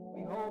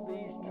all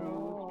these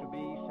truths to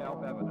be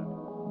self-evident,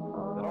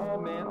 that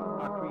all men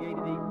are created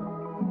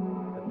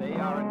equal, that they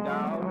are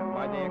endowed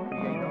by their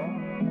Creator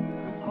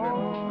with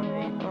certain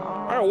innate.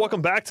 All right,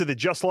 welcome back to the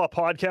Just Law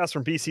podcast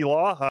from BC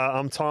Law.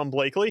 I'm Tom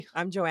Blakely.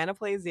 I'm Joanna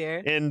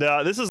Plaisier. And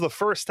this is the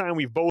first time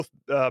we've both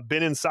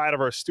been inside of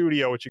our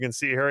studio, which you can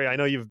see here. I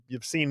know you've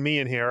seen me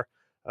in here,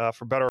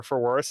 for better or for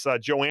worse.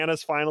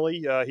 Joanna's finally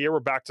here. We're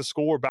back to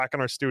school. We're back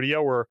in our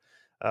studio. We're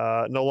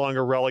no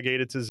longer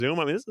relegated to Zoom.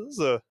 I mean, this is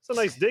a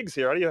nice digs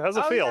here. How's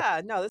it feel?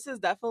 Yeah, no, this is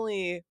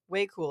definitely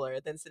way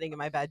cooler than sitting in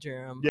my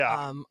bedroom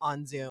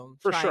on Zoom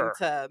for trying sure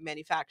to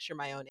manufacture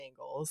my own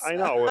angles. I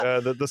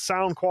know the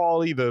sound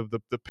quality,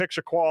 the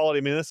picture quality.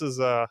 I mean, this is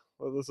where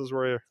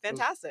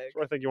fantastic. This is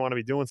where I think you want to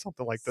be doing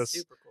something like this.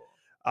 Super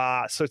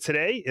cool. So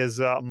today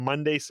is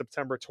Monday,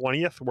 September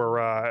 20th.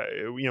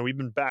 We've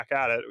been back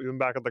at it. We've been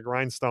back at the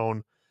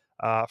grindstone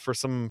for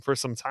some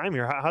time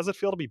here. How's it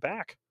feel to be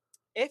back?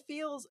 It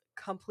feels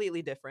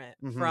completely different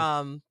Mhm.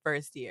 from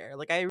first year.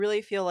 Like, I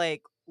really feel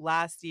like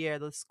last year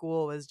the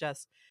school was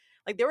just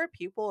like there were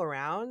people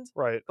around,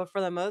 Right. but for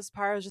the most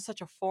part, it was just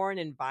such a foreign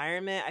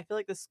environment. I feel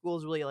like the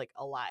school's really like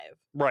alive.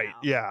 Right. now.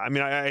 Yeah. I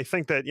mean, I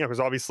think that, because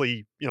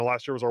obviously,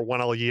 last year was our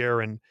 1L year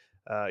and,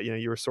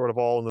 you were sort of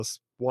all in this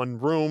one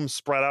room,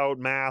 spread out,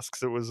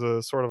 masks. It was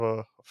a sort of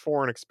a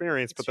foreign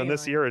experience. But then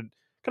this Extremely. year, it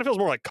kind of feels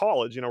more like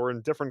college. We're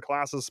in different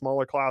classes,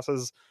 smaller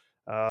classes.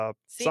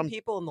 Seeing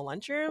people in the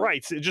lunchroom.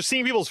 Right. Just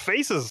seeing people's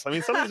faces. I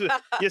mean, sometimes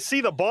you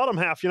see the bottom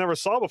half you never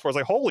saw before. It's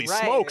like, holy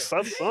Right. smokes.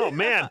 Oh,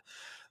 man.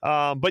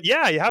 But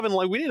yeah, you haven't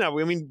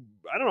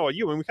I don't know about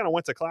you. I mean, we kind of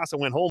went to class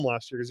and went home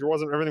last year because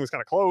everything was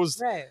kind of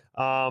closed. Right.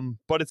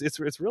 But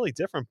it's really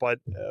different. But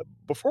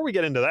before we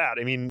get into that,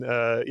 I mean,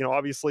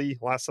 obviously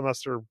last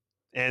semester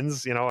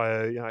ends,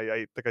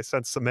 I think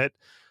I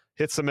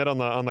hit submit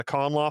on the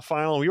con law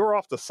file and we were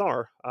off to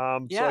summer. So I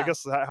Yeah.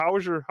 guess how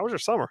was your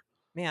summer?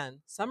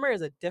 Man, summer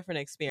is a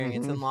different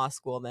experience Mhm. in law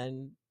school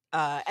than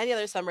any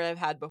other summer I've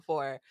had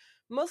before.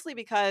 Mostly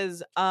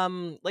because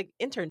like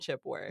internship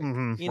work,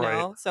 Mhm, you right.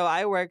 know. So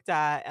I worked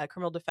at a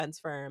criminal defense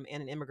firm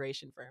and an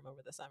immigration firm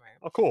over the summer,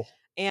 Oh, cool.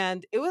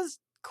 and it was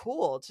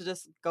cool to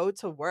just go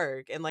to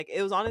work and like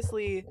it was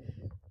honestly,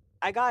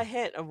 I got a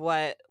hint of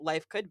what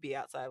life could be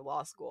outside of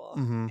law school,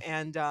 Mhm.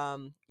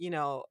 and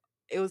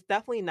it was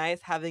definitely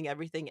nice having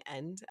everything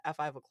end at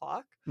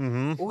 5:00.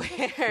 Mhm.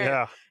 Where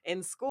Yeah.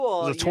 in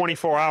school It's a you're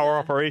just 24-hour kinda-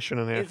 operation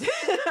in here.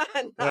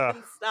 it's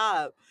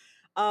nonstop.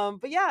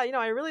 But yeah,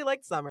 I really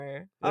liked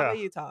summer. How Yeah. about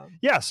you, Tom?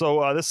 Yeah,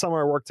 so this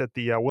summer I worked at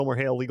the Wilmer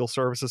Hale Legal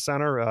Services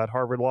Center at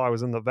Harvard Law. I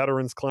was in the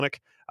Veterans Clinic,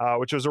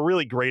 which was a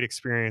really great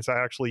experience. I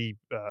actually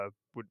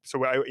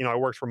I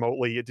worked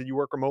remotely. Did you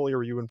work remotely or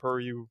were you in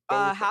you?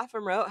 Half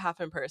remote,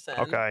 half in person.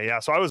 Okay, yeah.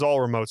 So I was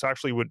all remote. So I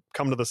actually would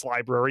come to this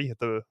library at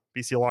the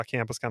BC Law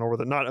campus, kind of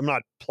over I'm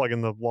not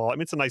plugging the law. I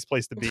mean, it's a nice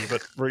place to be,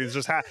 but it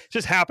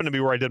just happened to be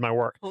where I did my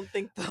work. I don't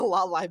think the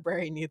law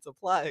library needs a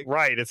plug.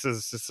 Right. It's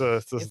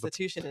the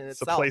Institution in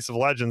it's a itself. place of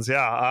legends.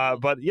 Yeah.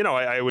 But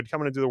I would come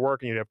in and do the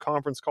work and you'd have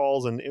conference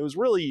calls and it was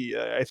really,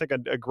 I think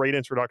a great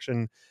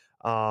introduction,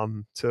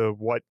 to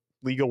what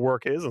legal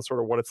work is and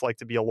sort of what it's like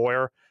to be a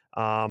lawyer.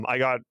 I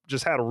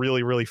had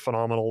really, really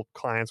phenomenal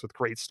clients with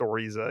great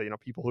stories,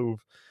 people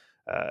who've,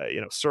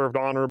 served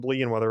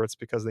honorably, and whether it's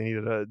because they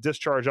needed a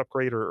discharge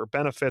upgrade or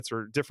benefits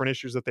or different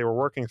issues that they were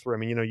working through. I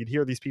mean, you'd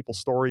hear these people's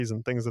stories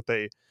and things that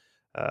they,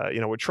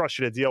 would trust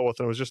you to deal with.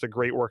 And it was just a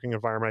great working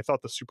environment. I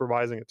thought the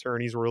supervising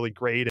attorneys were really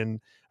great. And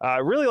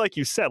really, like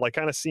you said, like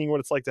kind of seeing what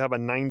it's like to have a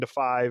 9 to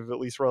 5, at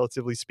least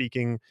relatively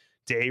speaking,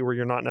 day where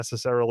you're not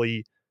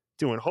necessarily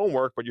doing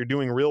homework, but you're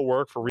doing real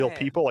work for real Right.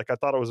 people. Like I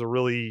thought it was a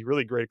really,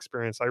 really great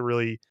experience. I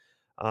really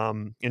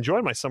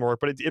enjoyed my summer work,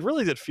 but it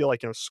really did feel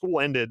like, school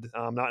ended.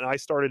 I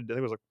started, I think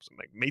it was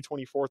like May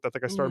 24th. I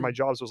think I started my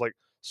job. So it was like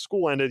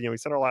school ended, we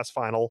sent our last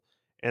final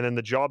and then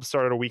the job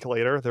started a week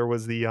later. There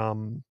was the,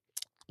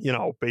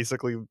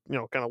 basically,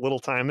 kind of little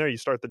time there. You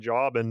start the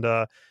job and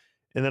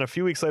then a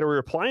few weeks later we were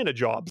applying to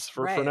jobs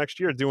for Right.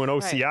 next year doing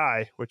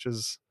OCI, which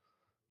is,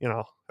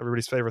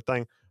 everybody's favorite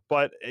thing.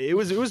 But it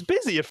was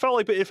busy. It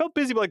felt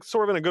busy, but like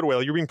sort of in a good way.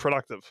 Like you're being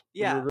productive. Would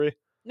Yeah. you agree?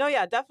 No,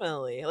 yeah,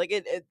 definitely. Like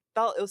it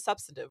felt it was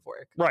substantive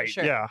work. for Right.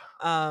 Sure. Yeah.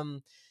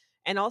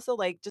 And also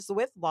like just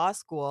with law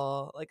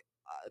school, like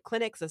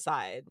clinics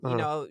aside,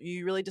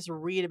 you really just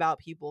read about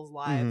people's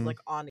lives Mhm. like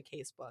on a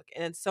casebook,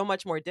 and it's so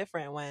much more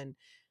different when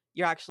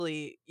you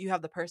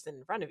have the person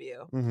in front of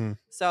you. Mm-hmm.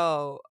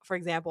 So, for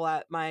example,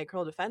 at my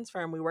criminal defense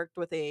firm, we worked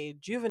with a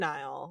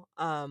juvenile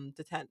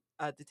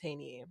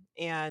detainee,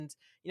 and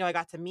I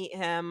got to meet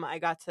him. I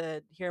got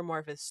to hear more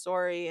of his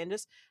story, and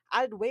just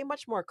added way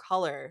much more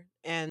color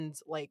and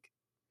like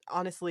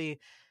honestly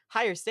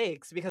higher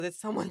stakes because it's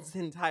someone's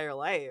entire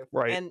life.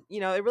 Right. And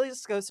it really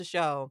just goes to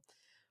show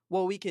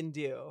what we can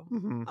do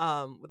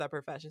Mm-hmm. with our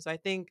profession. So I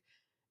think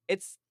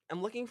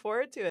I'm looking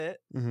forward to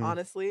it, Mhm.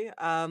 honestly.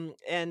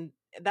 And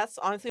that's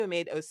honestly what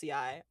made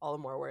OCI all the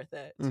more worth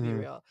it, to be Mhm.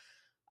 real.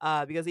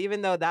 Because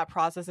even though that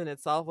process in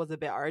itself was a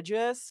bit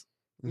arduous,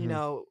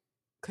 Mhm.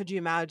 could you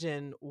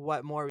imagine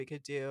what more we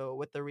could do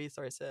with the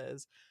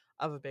resources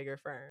of a bigger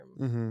firm,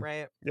 Hmm.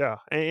 right? Yeah,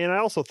 and I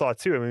also thought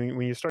too. I mean,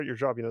 when you start your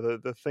job,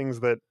 the things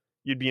that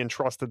you'd be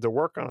entrusted to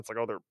work on, it's like,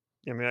 oh, they're.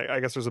 I mean, I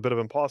guess there's a bit of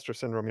imposter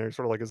syndrome. You're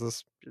sort of like, is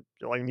this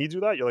you're letting me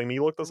do that? You're letting me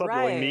look this up?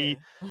 You're letting me,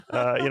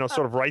 Right.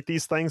 sort of write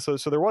these things. So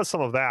there was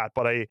some of that,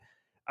 but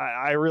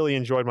I really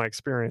enjoyed my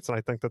experience, and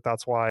I think that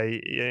that's why.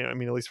 I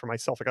mean, at least for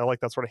myself, like I like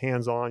that sort of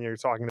hands-on. You're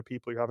talking to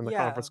people, you're having the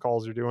Yeah. conference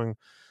calls, you're doing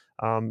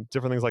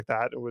different things like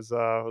that. It was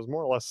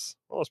more or less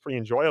pretty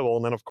enjoyable.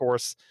 And then of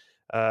course,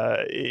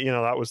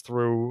 that was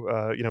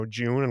through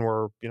June, and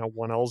we're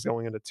 1L's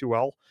going into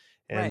 2L,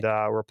 and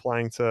Right. we're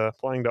applying to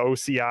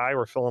OCI.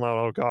 We're filling out.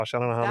 Oh gosh, I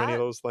don't know how many of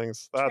That those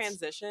things. That's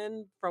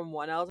transition from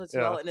 1L to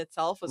yeah, 2L in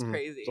itself was it's a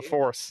crazy.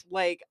 force.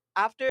 Like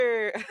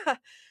after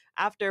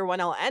after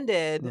 1L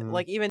ended, Hmm.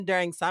 like even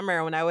during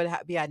summer when I would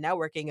be at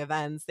networking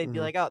events, they'd be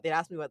Hmm. like, "Oh, they'd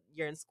ask me what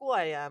year in school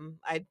I am."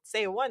 I'd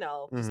say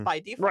 1L just Hmm. by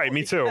Right, default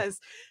me too. because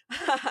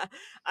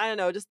I don't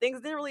know, just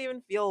things didn't really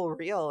even feel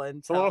real Some of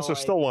until us are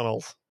like still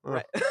 1Ls.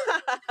 right.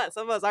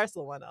 Some of us are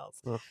still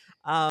 1Ls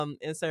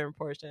in a certain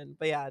portion.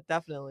 But yeah,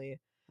 definitely.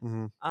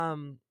 Hmm.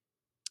 Um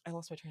I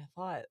lost my train of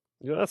thought.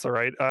 Yeah, that's all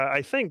right.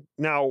 I think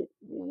now,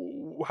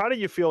 how do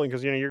you feeling?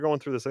 Because you're going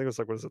through this thing. It's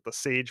like, what is it? The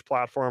Sage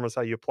platform is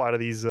how you apply to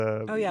these.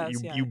 Oh yes, You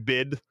yeah.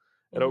 bid,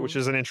 which Hmm.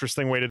 is an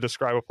interesting way to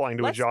describe applying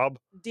to a Let's job.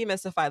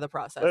 demystify the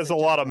process There's a in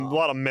general.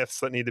 lot of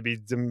myths that need to be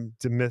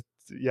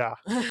yeah.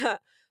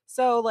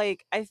 So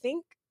like I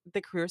think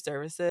the career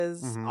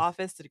services Hmm.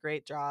 office did a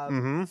great job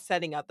Hmm.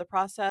 setting up the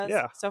process.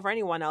 Yeah. So for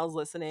anyone else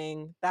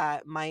listening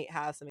that might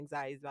have some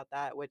anxieties about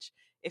that, which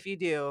if you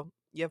do,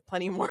 you have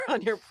plenty more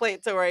on your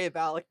plate to worry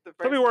about. Like the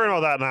Don't be first worrying thing.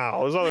 about that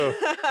now.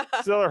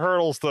 There's other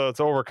hurdles to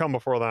overcome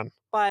before then.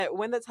 But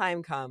when the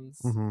time comes,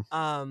 Hmm.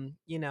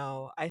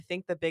 I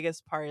think the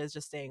biggest part is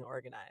just staying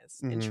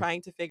organized and Hmm.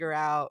 trying to figure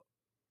out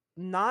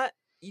not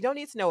you don't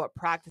need to know what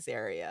practice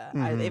area.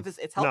 Hmm. If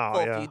it's No,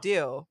 helpful if yeah. you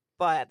do,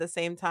 but at the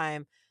same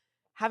time,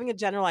 having a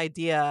general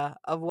idea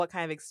of what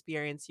kind of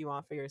experience you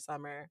want for your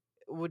summer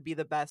would be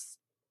the best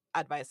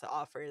advice to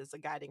offer as a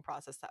guiding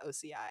process to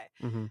OCI.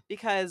 Hmm.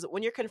 Because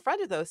when you're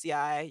confronted with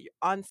OCI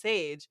on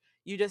Sage,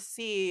 you just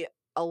see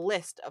a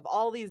list of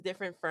all these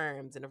different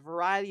firms in a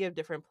variety of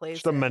different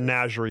Just a places.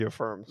 menagerie of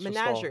firms. Just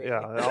all, Menagerie.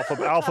 yeah.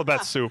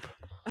 Alphabet soup.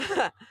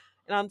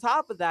 And on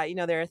top of that,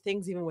 there are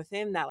things even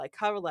within that, like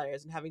cover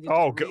letters and having to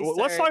Oh, do well,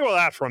 let's talk research. about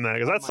that for a minute,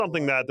 because Oh that's my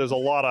something that lord. there's a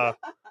lot of.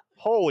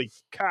 Holy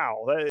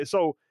cow!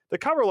 So the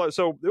cover letter.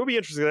 So it would be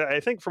interesting. I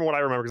think from what I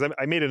remember, because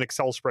I made an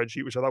Excel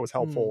spreadsheet, which I thought was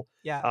helpful.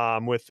 Yeah. I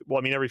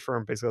mean, every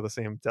firm basically had the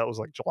same. That was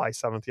like July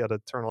 7th. You had to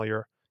turn all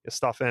your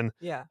stuff in.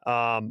 Yeah.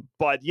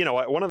 But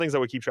one of the things I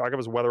would keep track of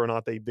is whether or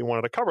not they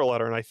wanted a cover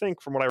letter. And I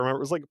think from what I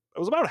remember, it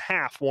was about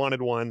half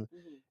wanted one,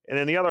 and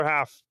then the other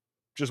half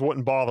just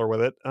wouldn't bother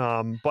with it.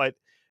 But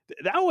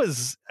that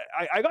was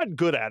I got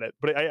good at it,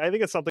 but I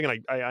think it's something,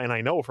 and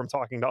I know from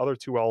talking to other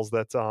 2Ls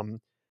that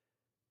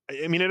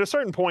I mean, at a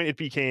certain point, it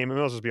became. I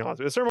mean, let's just be honest.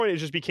 At a certain point, it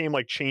just became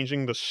like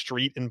changing the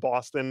street in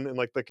Boston, and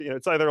like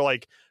it's either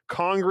like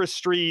Congress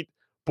Street,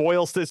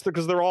 Boylston,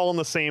 because they're all in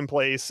the same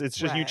place. It's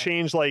just you Right.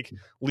 change like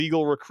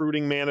legal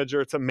recruiting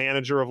manager to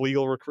manager of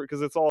legal recruit,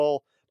 because it's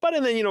all. But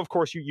and then of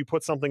course, you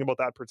put something about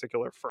that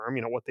particular firm.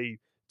 What they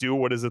do,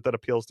 what is it that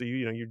appeals to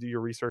you. You do your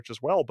research as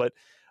well. But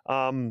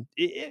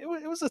it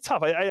was a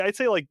tough. I'd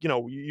say, like,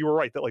 you were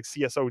right that like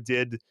CSO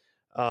did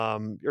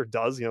or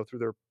does,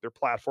 through their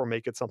platform,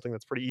 make it something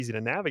that's pretty easy to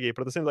navigate.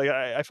 But at the same time, like,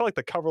 I felt like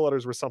the cover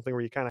letters were something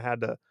where you kind of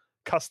had to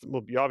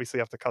you obviously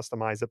have to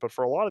customize it, but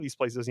for a lot of these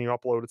places, and you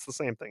upload, it's the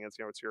same thing. It's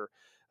it's your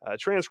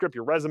transcript,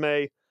 your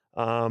resume,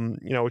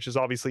 which is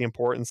obviously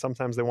important.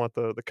 Sometimes they want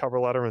the cover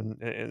letter,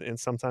 and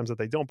sometimes that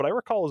they don't. But I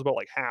recall it was about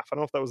like half. I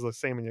don't know if that was the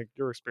same in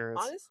your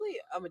experience. Honestly,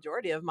 a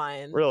majority of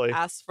mine Really?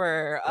 asked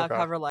for a Okay.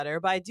 cover letter,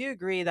 but I do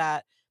agree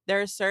that there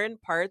are certain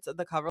parts of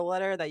the cover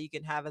letter that you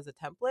can have as a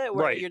template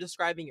where Right. you're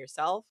describing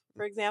yourself,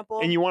 for example,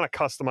 And you want a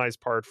customized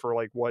part for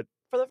like what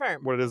for the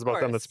firm. it is Of about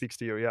them that course. speaks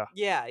to you. Yeah.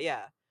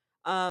 Yeah.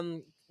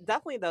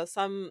 Definitely though,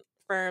 some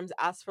firms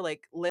ask for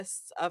like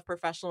lists of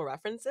professional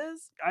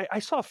references. I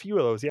saw a few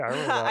of those. Yeah, I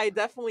remember that. I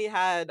definitely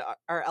had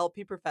our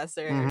LP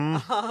professor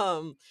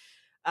Mhm.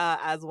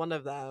 as one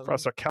of them.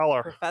 Professor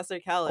Keller, Professor a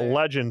Keller.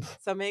 legend.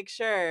 So make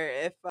sure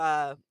you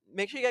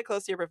get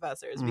close to your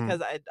professors, Mhm.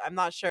 because I'm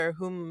not sure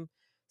whom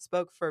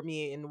spoke for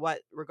me in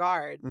what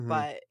regard, Mhm.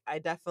 but I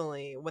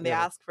definitely, when they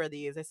Yeah. ask for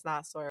these, it's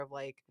not sort of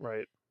like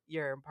Right.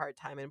 your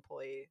part-time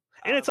employee.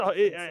 And I think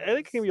it can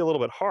references. be a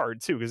little bit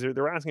hard too, because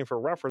they're asking for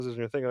references, and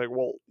you're thinking like,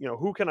 well,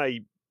 who can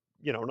I,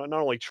 not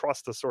only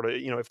trust to sort of,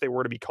 if they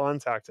were to be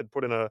contacted,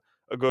 put in a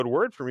good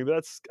word for me. But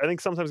that's, I think,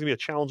 sometimes can be a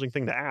challenging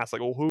thing to ask.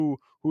 Like, well, who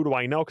do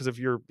I know? Because if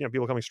you're,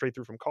 people coming straight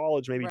through from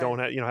college, maybe don't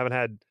Right. have, haven't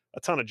had a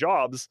ton of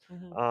jobs,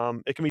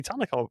 Mhm. it can be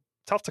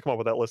tough to come up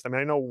with that list. I mean,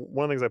 I know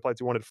one of the things I applied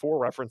to wanted 4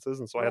 references,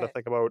 and so I had to Right.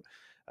 think about,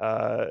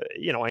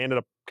 I ended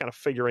up kind of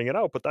figuring it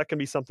out. But that can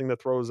be something that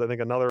throws, I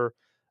think, another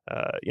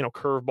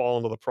curveball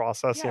into the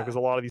process, because a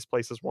Yeah. lot of these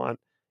places want,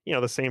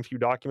 the same few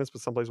documents,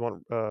 but some places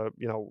want,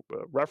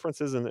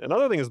 references. And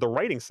another thing is the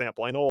writing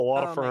sample. I know a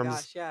lot of Oh my firms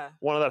gosh, yeah.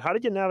 wanted that. How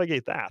did you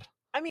navigate that?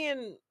 I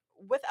mean,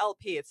 with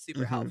LP, it's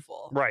super Mhm.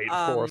 helpful. Right,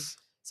 of course.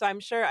 So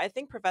I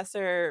think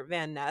Professor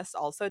Van Ness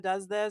also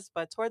does this,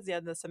 but towards the end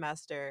of the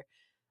semester,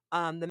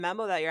 the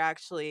memo that you're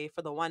actually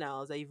for the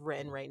 1Ls that you've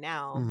written right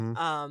now,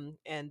 Mhm.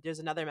 and there's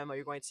another memo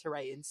you're going to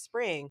write in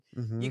spring.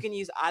 You Mhm. can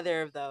use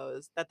either of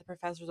those that the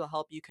professors will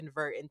help you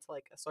convert into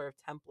like a sort of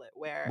template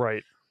where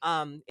Right.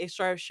 it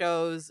sort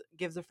of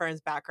gives the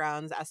firm's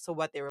backgrounds as to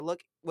what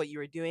what you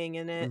were doing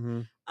in it.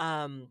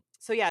 Mhm.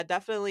 So yeah,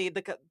 definitely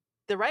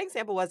the writing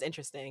sample was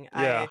interesting.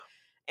 Yeah.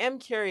 I am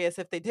curious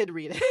if they did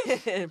read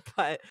it,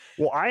 but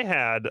Well, I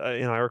had,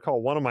 I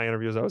recall one of my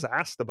interviews, I was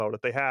asked about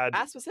it. They had,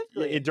 ask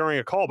specifically during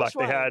a callback,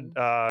 which they had,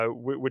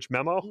 one. which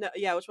memo? No,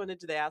 yeah, which one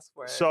did they ask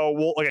for? So,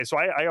 well, okay, so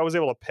I was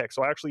able to pick.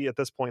 So I actually, at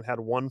this point, had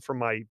one from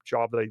my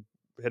job that I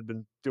had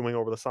been doing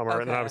over the summer.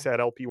 And then Okay. obviously I had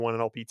LP1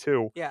 and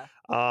LP2. Yeah.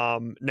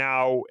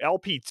 Now,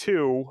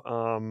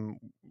 LP2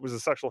 was a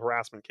sexual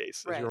harassment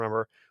case, as you Right.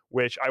 remember,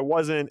 which I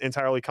wasn't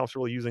entirely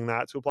comfortable using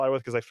that to apply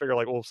with because I figured,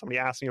 like, well, if somebody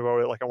asked me about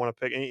it, like, I want to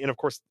pick. And of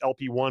course,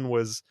 LP1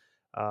 was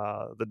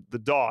the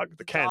dog,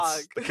 the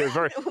Kents. Dog. The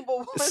very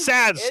Well,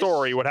 sad one-ish.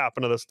 story what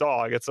happened to this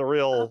dog. It's a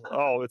real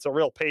it's a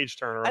real page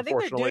turner, I think they're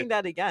unfortunately. doing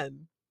that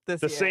again this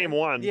The year. same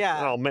one.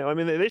 Yeah. Oh man, I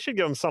mean, they should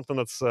give him something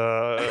that's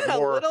a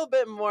more little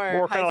bit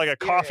more kind of like a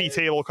coffee high-spirits.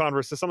 table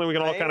conversation, something we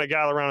can all kind Right? of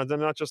gather around, and then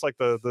not just like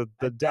the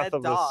A death dead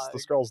of this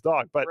dog. girl's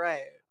dog. But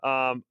Right.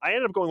 I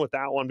ended up going with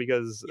that one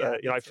because Yeah,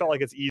 me I felt too.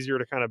 like it's easier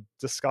to kind of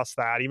discuss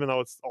that, even though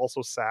it's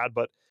also sad.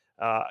 But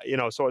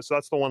so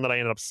that's the one that I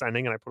ended up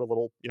sending, and I put a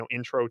little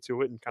intro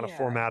to it and kind of Yeah.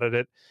 formatted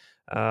it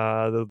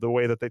the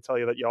way that they tell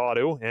you that you ought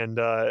to. And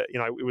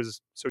it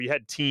was, so you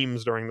had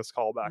teams during this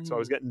callback, so I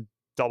was Mhm. getting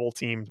double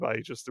teamed by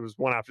there was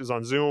one after, it was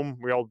on Zoom.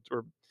 We all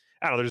were,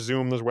 I don't know, there's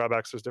Zoom, there's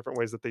WebEx, there's different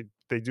ways that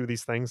they do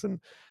these things.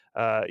 And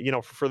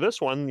for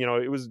this one,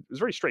 it was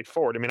very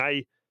straightforward. I mean,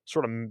 I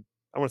sort of,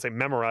 I wouldn't say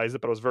memorized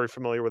it, but I was very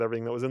familiar with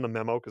everything that was in the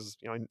memo because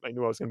I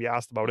knew I was going to be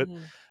asked about it.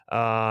 Mhm.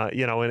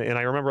 And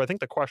I remember, I think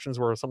the questions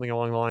were something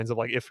along the lines of,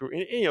 like, if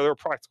there were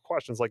practical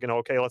questions like,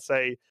 okay, let's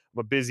say I'm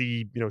a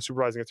busy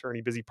supervising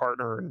attorney, busy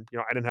partner, and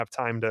I didn't have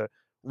time to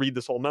read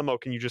this whole memo.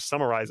 Can you just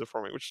summarize it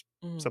for me? Which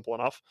Mhm. simple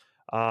enough.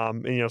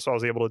 And so I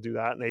was able to do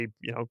that, and they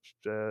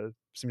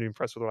seemed to be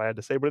impressed with what I had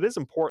to say. But it is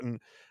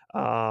important.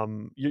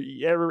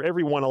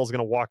 Every 1L is going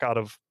to walk out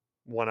of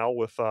 1L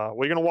with you're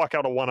going to walk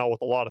out of 1L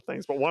with a lot of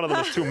things, but one of them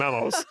is 2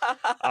 memos.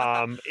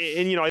 And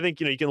I think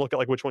you can look at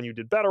like which one you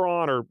did better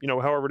on, or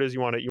however it is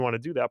you want to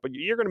do that. But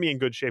you're going to be in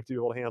good shape to be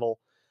able to handle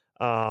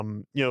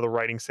the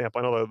writing sample.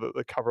 I know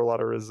the cover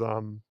letter is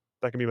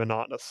that can be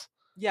monotonous.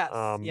 Yes,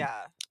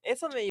 yeah. It's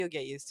something you'll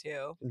get used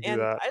to. Do And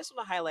that. I just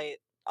want to highlight,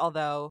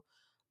 although,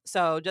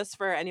 so just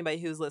for anybody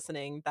who's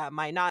listening that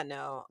might not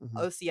know,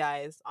 Mhm.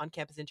 OCIs, on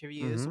campus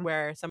interviews, Mhm.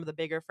 where some of the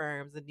bigger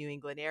firms in the New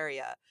England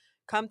area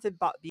come to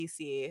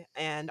BC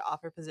and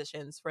offer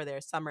positions for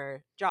their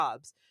summer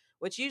jobs,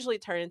 which usually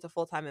turn into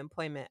full-time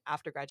employment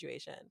after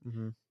graduation.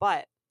 Mhm.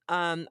 But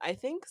I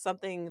think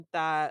something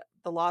that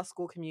the law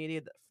school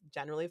community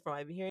generally, from what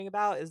I've been hearing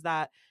about, is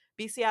that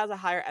BC has a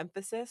higher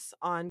emphasis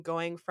on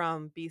going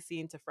from BC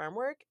into firm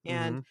work.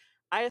 And Mhm.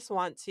 I just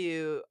want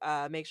to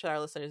make sure our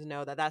listeners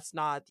know that that's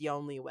not the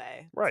only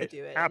way to Right.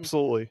 do it. And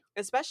Absolutely.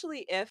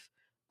 especially if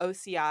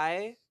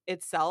OCI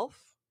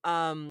itself,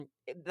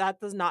 that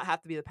does not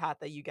have to be the path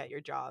that you get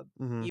your job,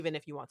 Mhm. even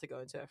if you want to go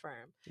into a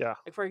firm. Yeah.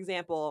 Like, for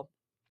example,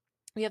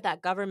 we have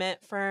that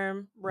government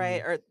firm,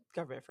 right? Or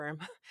government firm.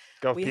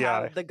 We GovPI.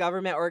 have the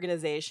government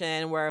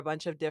organization where a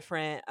bunch of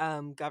different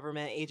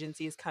government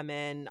agencies come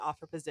in,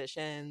 offer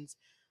positions.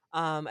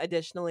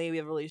 Additionally, we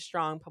have a really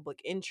strong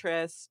public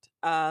interest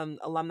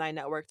alumni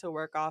network to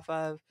work off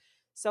of.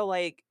 So,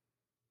 like,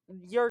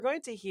 you're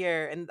going to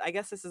hear, and I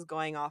guess this is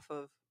going off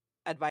of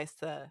advice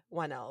to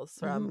 1Ls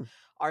from Mhm.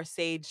 our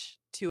sage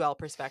 2L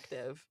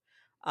perspective.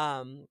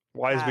 Wise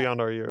That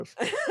beyond our years.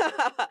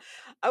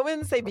 I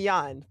wouldn't say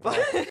beyond, but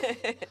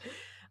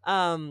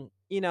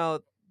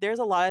there's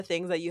a lot of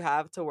things that you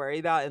have to worry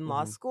about in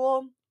law Mhm.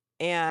 school,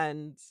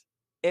 and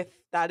if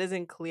that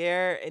isn't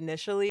clear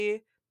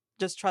initially,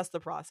 just trust the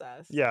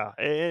process. Yeah,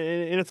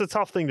 and it's a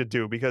tough thing to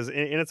do because, and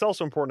it's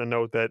also important to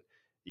note that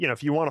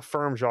if you want a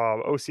firm job,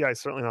 OCI is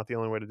certainly not the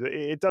only way to do it.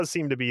 It does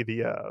seem to be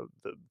the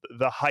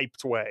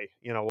hyped way,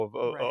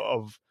 Right.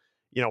 of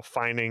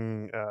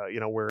finding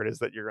where it is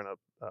that you're going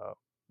to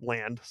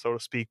land, so to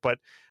speak. But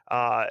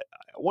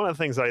one of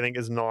the things that I think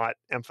is not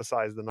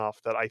emphasized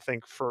enough, that I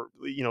think, for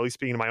at least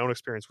speaking to my own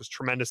experience, was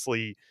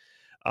tremendously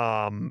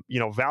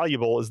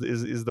valuable, is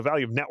the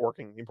value of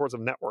networking, the importance of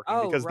networking,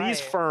 Oh, because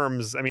these right.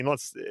 firms, I mean,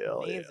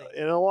 Amazing.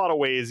 in a lot of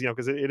ways,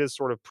 because it is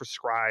sort of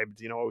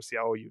prescribed,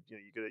 OCO, you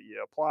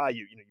apply,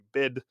 you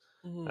bid,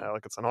 Mhm.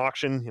 like it's an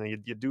auction, you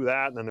do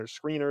that, and then there's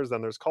screeners,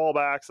 then there's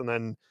callbacks, and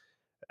then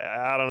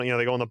I don't know,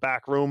 they go in the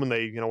back room and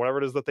they, whatever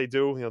it is that they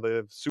do,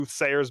 the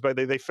soothsayers, but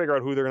they figure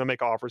out who they're going to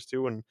make offers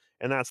to, and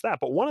that's that.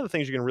 But one of the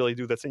things you can really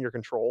do that's in your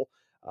control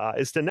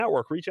is to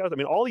network, reach out. I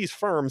mean, all these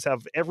firms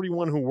have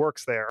everyone who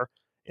works there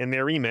and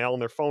their email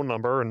and their phone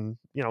number and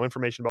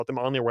information about them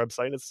on their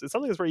website. It's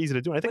something that's very easy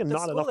to do. And I think With the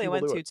not school enough they people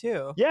went do to it.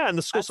 too. Yeah, and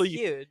the school. That's So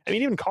huge. I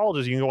mean, even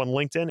colleges, you can go on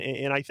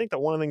LinkedIn, and I think that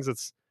one of the things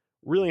that's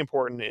really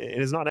important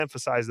and is not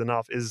emphasized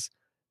enough is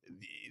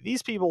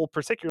these people,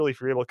 particularly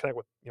if you're able to connect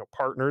with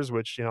partners,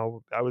 which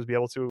I was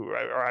able to,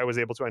 or I was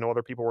able to. I know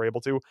other people were able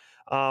to.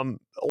 A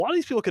lot of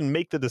these people can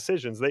make the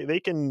decisions.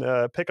 They can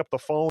pick up the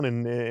phone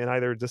and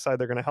either decide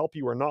they're going to help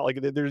you or not. Like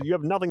you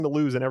have nothing to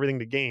lose and everything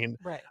to gain.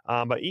 Right.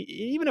 But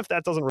even if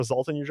that doesn't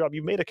result in your job,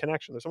 you've made a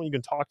connection. There's someone you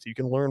can talk to. You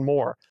can learn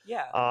more.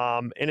 Yeah.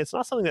 And it's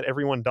not something that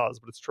everyone does,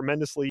 but it's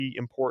tremendously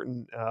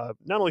important,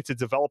 not only to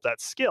develop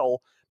that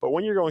skill, but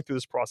when you're going through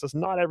this process,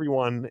 not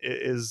everyone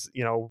is,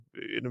 in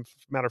a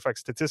matter of fact,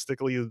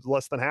 statistically,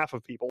 less than half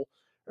of people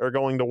are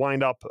going to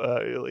wind up,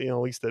 at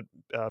least at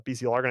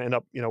BCL, are going to end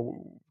up,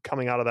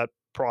 coming out of that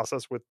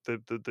process with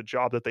the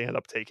job that they end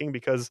up taking,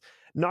 because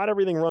not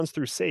everything runs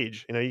through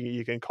Sage.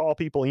 You can call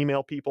people,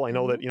 email people. I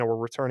know that, we're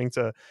returning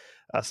to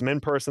some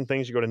in-person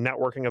things. You go to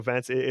networking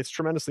events. It's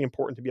tremendously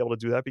important to be able to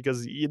do that,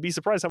 because you'd be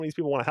surprised how many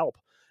people want to help.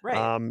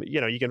 Right.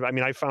 You can,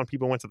 I found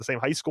people who went to the same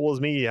high school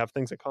as me. You have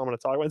things in common to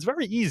talk about. It's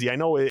very easy. I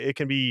know it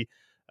can be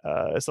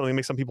something that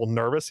makes some people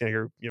nervous.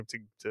 You're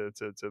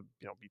to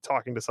be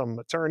talking to some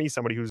attorney,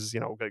 somebody who's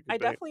I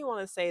definitely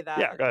want to say that.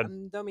 Yeah, go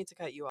ahead. Don't mean to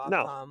cut you off.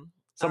 No,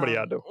 somebody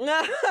had to.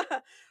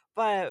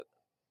 But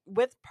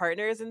with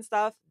partners and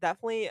stuff,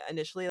 definitely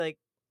initially, like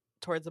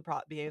towards the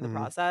beginning of the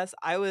process,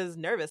 I was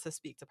nervous to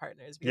speak to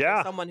partners because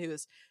there's someone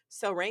who's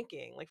so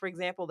ranking. Like, for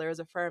example, there was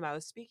a firm I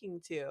was speaking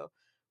to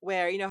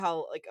where, you know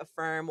how like a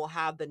firm will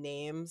have the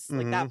names,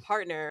 like that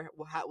partner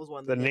was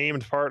one of the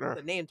named partner.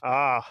 The named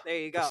partner. There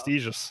you go.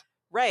 Prestigious.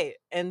 Right.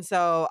 And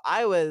so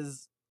I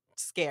was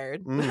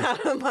scared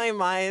out of my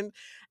mind.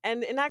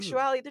 And in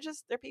actuality,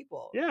 they're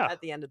people. Yeah,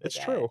 at the end of the day.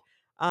 It's true.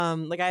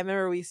 Like I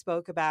remember we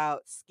spoke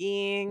about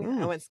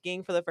skiing. I went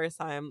skiing for the first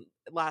time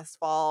last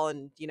fall,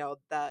 and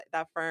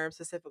that firm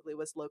specifically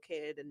was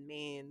located in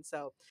Maine,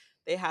 so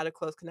they had a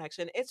close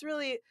connection.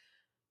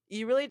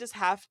 You really just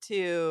have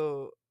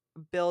to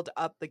build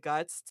up the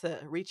guts to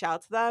reach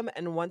out to them,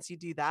 and once you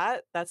do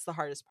that, that's the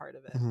hardest part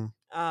of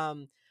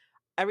it.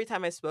 Every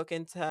time I've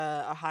spoken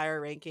to a higher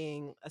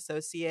ranking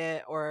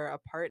associate or a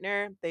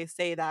partner, they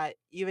say that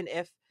even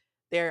if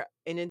they're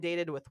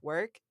inundated with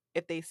work,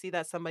 if they see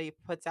that somebody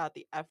puts out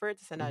the effort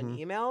to send out an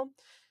email,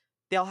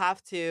 they'll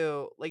have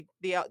to, like,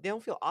 they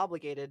don't feel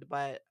obligated,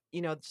 but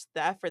just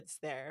the effort's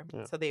there,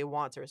 so they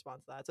want to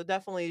respond to that. So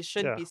definitely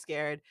shouldn't be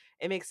scared.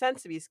 It makes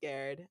sense to be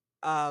scared,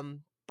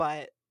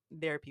 but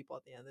they're people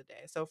at the end of the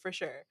day, so for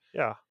sure.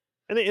 Yeah.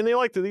 And they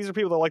like to. These are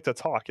people that like to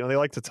talk. They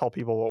like to tell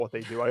people about what they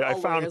do. I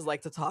found lawyers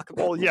like to talk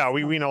about. Well, yeah,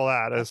 we know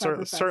that.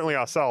 Certainly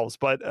ourselves,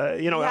 but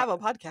we have a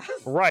podcast,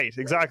 right?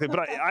 Exactly.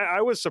 But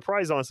I was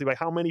surprised, honestly, by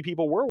how many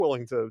people were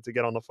willing to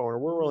get on the phone or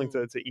were willing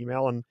to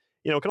email, and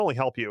it can only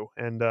help you.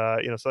 And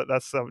so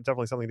that's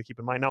definitely something to keep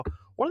in mind. Now,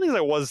 one of the things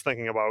I was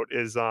thinking about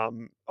is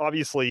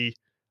obviously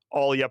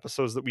all the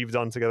episodes that we've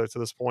done together to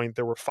this point,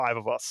 there were 5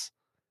 of us.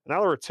 Now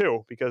there were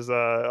 2, because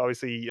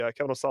obviously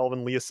Kevin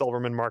O'Sullivan, Leah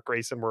Silverman, Mark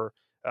Grayson were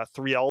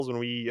 3 L's when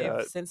we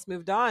have since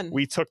moved on.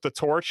 We took the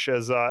torch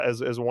as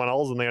 1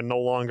 L's, and they are no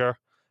longer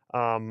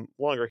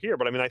here.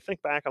 But I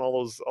think back on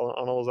all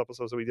those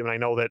episodes that we did, and I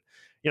know that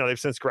they've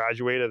since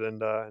graduated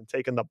and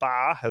taken the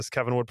bar, as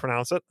Kevin would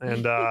pronounce it.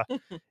 And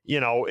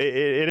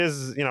it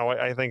is,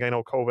 I think, I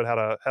know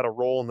COVID had a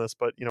role in this,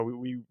 but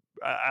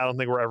I don't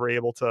think we're ever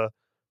able to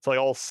like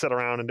all sit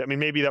around, and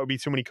maybe that would be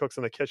too many cooks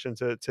in the kitchen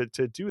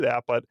to do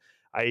that. But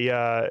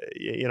I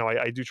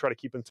do try to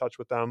keep in touch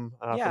with them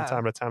from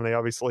time to time. They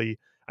obviously,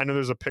 I know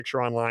there's a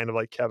picture online of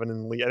like Kevin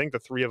and Lee. I think the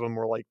 3 of them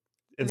were like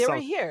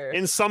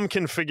in some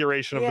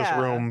configuration of this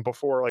room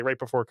before, like right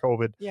before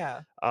COVID.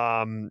 Yeah.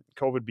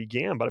 COVID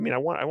began. But I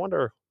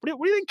wonder, what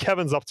do you think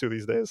Kevin's up to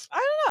these days? I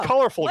don't know.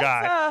 Colorful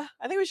guy.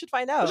 I think we should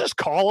find out. Let's just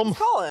call him.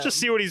 Call him. Just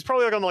see what he's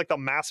probably like on like the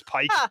Mass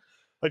Pike,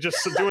 like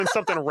just doing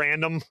something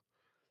random.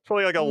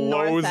 Probably like a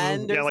Lowe's,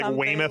 like something.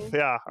 Weymouth.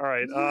 Yeah. All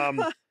right.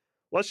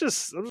 I'm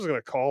just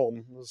gonna call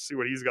him. Let's see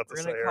what he's got to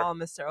say. We're gonna call him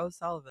Mr.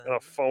 O'Sullivan. Gonna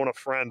phone a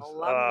friend.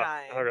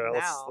 Alumni. Okay,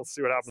 let's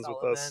see what happens with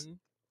this.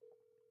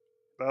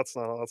 That's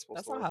not how it's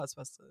supposed to. That's not how it's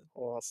supposed to.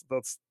 Well,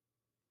 that's.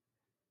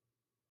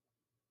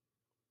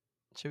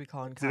 Should we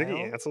call in Kyle? Do you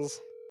think he answers?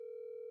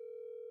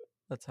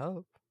 Let's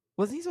hope.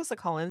 Wasn't he supposed to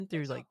call in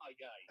through like?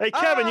 Hey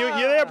Kevin, you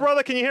there,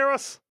 brother? Can you hear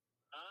us?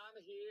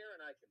 I'm here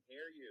and I can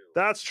hear you.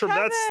 That's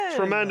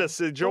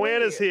tremendous.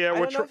 Joanna's here. I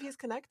don't know if he's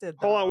connected.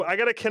 Hold on, I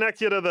gotta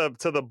connect you to the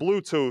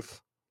Bluetooth.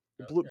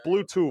 Okay.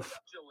 Bluetooth. What's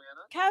up,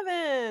 Joanna?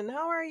 Kevin,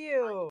 how are How you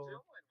doing?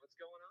 What's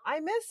going on? I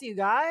miss you,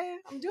 guy.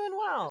 I'm doing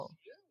well.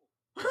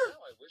 I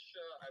wish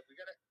we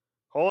gotta.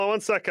 Hold on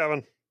one sec,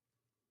 Kevin.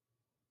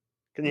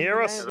 Can you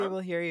hear us? They will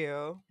hear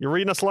you. You're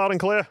reading us loud and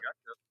clear.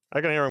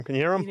 I can hear him. Can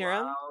you hear him? Can you hear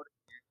him? Loud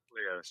and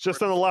clear. It's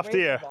just in the left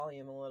Raise ear. the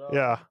volume a little.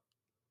 Yeah.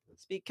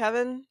 Speak,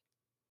 Kevin.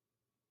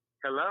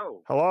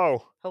 Hello.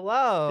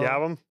 Hello. You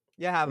have him?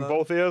 You have In him.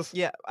 both ears?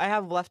 Yeah, I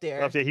have left ear.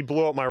 Left ear. He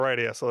blew out my right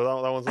ear, so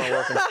that one's not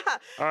working.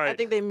 All right. I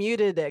think they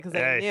muted it because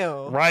they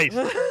knew. Right.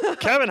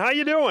 Kevin, how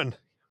you doing?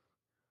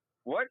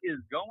 What is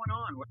going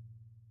on?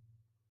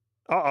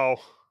 Uh-oh.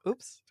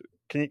 Oops.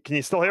 Can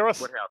you still hear us?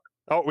 What happened?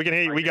 Oh, we can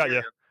hear you. I We can got hear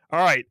you.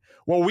 All right.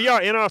 Well, we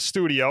are in our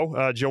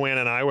studio.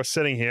 Joanna and I, we're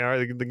sitting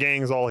here. The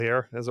gang's all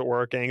here, as it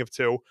were, gang of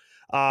two.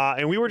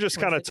 And we were just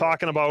kind of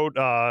talking about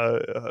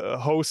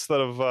hosts that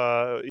have,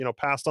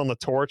 passed on the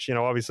torch.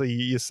 Obviously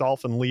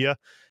yourself and Leah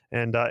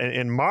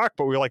and Mark.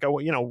 But we were like,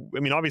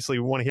 obviously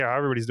we want to hear how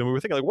everybody's doing. We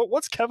were thinking, like,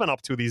 what's Kevin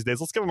up to these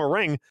days? Let's give him a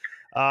ring.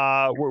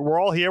 We're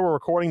all here. We're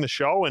recording the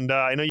show, and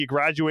I know you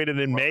graduated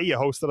in May. You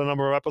hosted a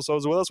number of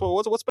episodes with us.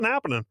 What's been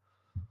happening?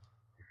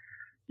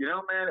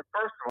 Man,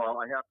 first of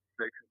all, I have to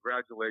say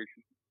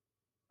congratulations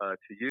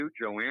to you,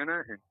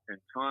 Joanna, and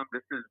Tom.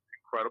 This is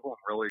incredible.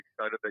 I'm really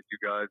excited that you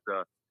guys,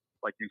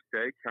 like you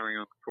say, carrying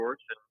on the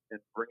torch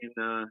and bringing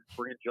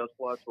Just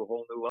Law to a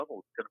whole new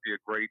level. It's going to be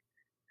a great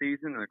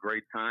season and a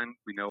great time.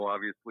 We know,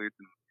 obviously, it's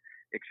in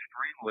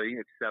extremely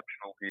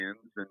exceptional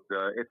hands, and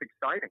it's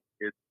exciting.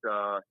 It's,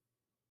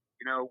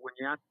 when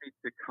you ask me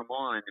to come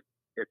on,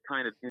 it's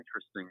kind of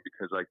interesting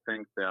because I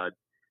think that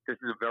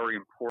this is a very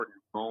important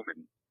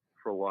moment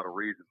for a lot of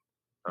reasons.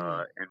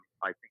 And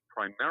I think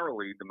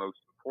primarily the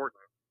most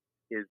important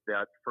is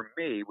that for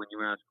me, when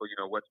you ask,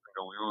 what's been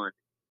going on,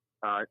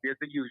 there's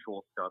the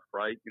usual stuff,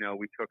 right? We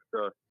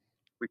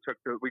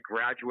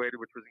graduated,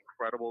 which was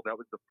incredible. That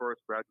was the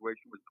first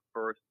graduation, was the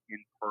first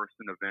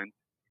in-person event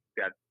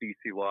that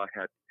BC Law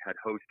had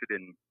hosted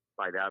in,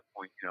 by that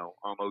point,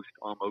 almost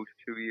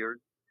 2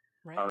 years.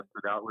 Right. So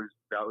that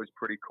was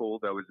pretty cool.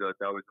 That was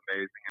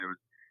amazing. And it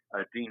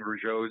was Dean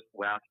Rougeau's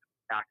last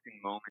acting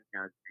moment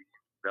as Dean.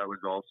 That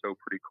was also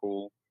pretty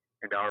cool.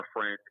 And our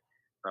friend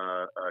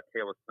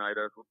Kayla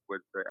Snyder, who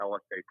was the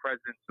LSA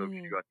president, so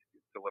she got to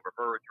deliver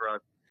her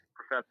address.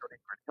 Professor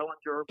Ingrid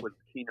Hillinger was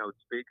the keynote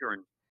speaker,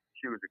 and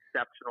she was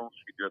exceptional.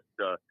 She just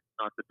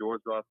knocked the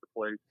doors off the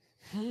place.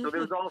 So there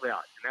was all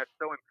that, and that's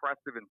so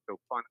impressive and so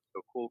fun and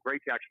so cool.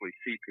 Great to actually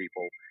see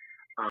people.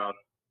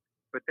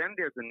 But then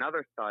there's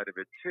another side of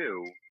it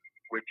too,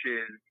 which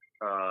is,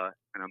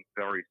 and I'm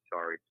very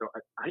sorry. So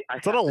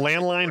I is that a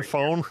landline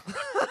phone?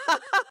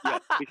 Yeah,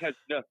 because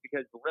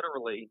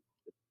literally.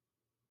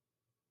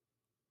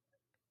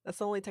 That's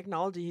the only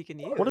technology he can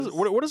use.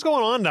 What is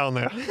going on down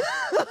there?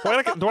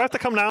 Do I have to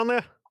come down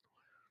there?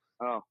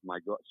 Oh my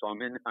God! So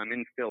I'm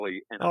in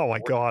Philly, and oh my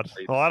God!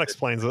 Well, that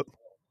explains it.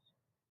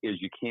 Is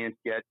you can't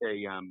get a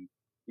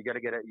you got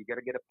to get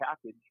a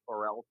package,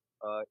 or else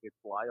it's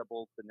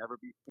liable to never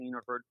be seen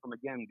or heard from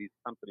again. These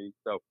companies.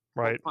 So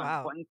right.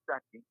 Wow.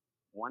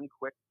 One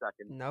quick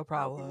second. No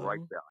problem. I'll be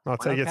right back. I'll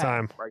take your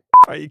time.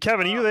 Right.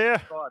 Kevin, are you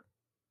there? God.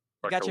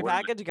 You got your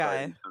package,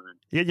 guy?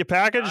 You get your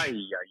package?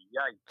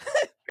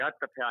 Got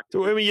the package.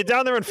 So, you're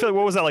down there in Philly.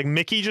 What was that, like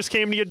Mickey just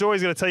came to your door?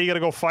 He's going to tell you got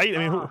to go fight?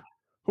 I mean,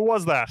 who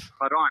was that?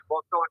 Hold on.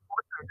 Well, so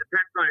unfortunately,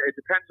 it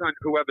depends on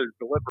whoever's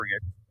delivering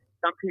it.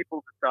 Some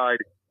people decide,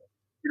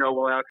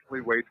 we'll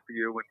actually wait for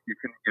you and you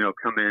can,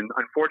 come in.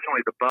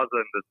 Unfortunately, the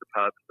buzzer in this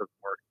department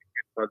doesn't work. You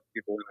can't buzz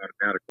people in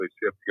automatically, so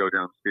you have to go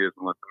downstairs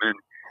and let them in.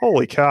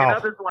 Holy cow. And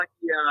others like,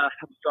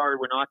 I'm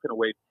sorry, we're not going to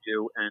wait for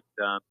you. And,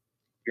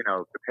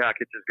 the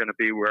package is going to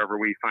be wherever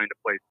we find a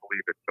place to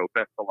leave it. So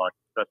best of luck.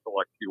 Best of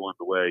luck to you on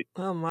the way.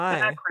 Oh, my.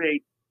 And that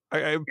creates...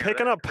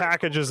 Picking up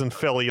packages in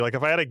Philly, like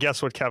if I had to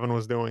guess what Kevin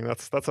was doing,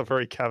 that's a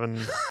very Kevin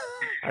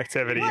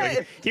activity.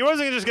 Like, he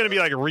wasn't just going to be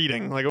like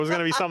reading, like it was going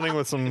to be something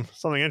with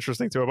something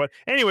interesting to it. But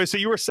anyway, so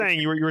you were saying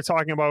you were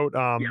talking about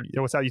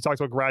what's that? You talked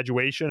about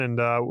graduation and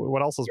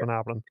what else has been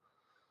happening?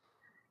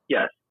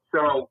 Yes.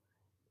 So,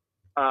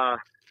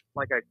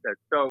 like I said,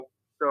 so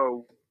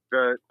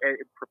the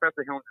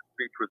Professor Hillen's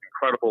speech was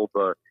incredible.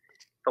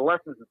 The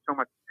lessons and so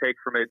much to take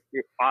from it.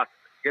 Awesome.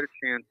 Get a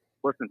chance,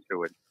 listen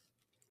to it.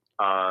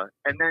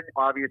 And then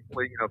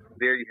obviously, from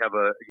there you have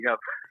a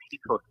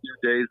few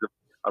days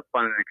of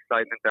fun and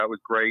excitement. That was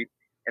great.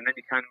 And then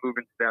you kind of move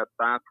into that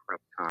bar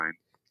prep time.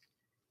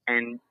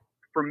 And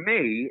for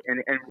me,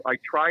 and I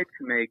tried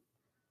to make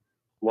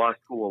law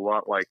school a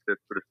lot like this,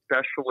 but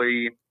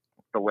especially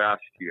the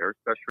last year,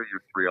 especially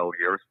your 3L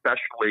year,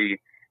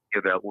 especially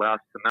that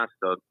last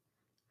semester,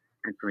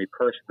 and for me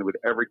personally, with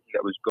everything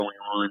that was going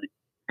on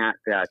at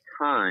that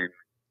time,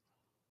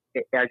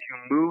 as you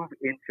move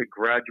into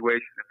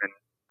graduation and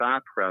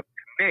bar prep,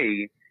 to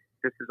me,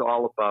 this is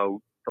all about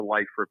the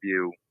life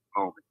review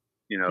moment.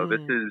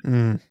 This is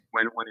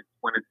when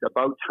it's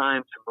about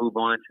time to move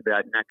on to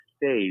that next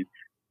stage.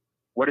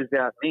 What does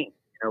that mean?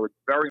 It's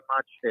very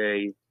much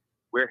a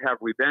where have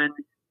we been,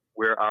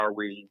 where are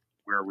we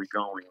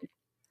going?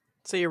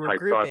 So you're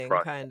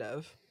regrouping, kind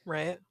of,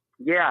 right?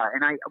 Yeah,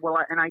 and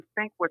I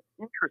think what's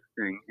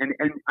interesting,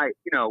 and I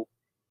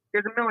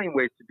there's a million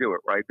ways to do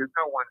it, right? There's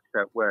no one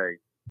set way,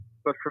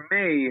 but for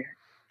me,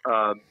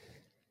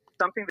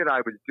 something that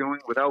I was doing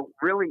without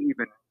really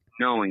even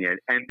knowing it,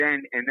 and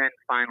then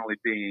finally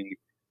being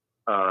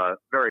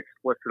very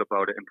explicit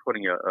about it and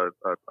putting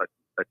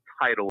a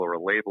title or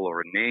a label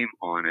or a name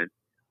on it,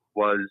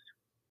 was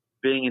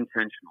being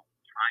intentional,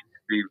 trying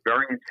to be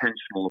very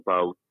intentional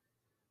about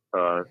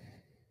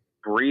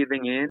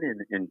breathing in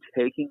and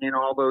taking in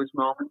all those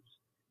moments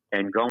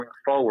and going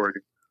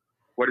forward.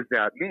 What does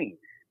that mean?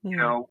 You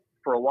know,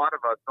 for a lot of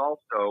us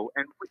also,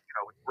 and with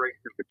breaks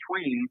in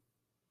between,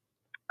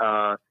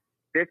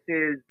 this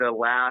is the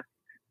last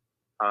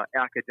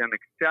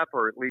academic step,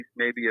 or at least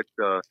maybe it's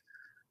a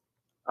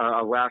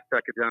last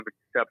academic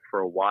step for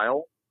a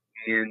while.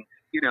 And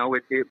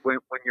when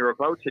you're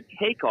about to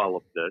take all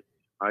of this,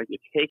 right? You're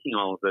taking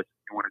all of this.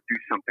 You want to do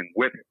something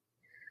with it.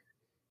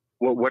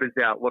 What does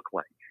that look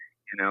like?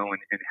 And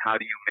how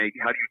do you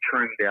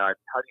turn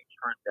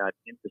that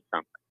into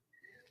something?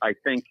 I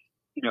think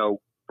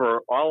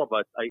for all of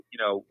us, Dean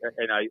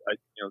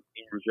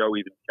Rougeau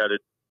even said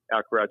it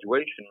at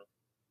graduation.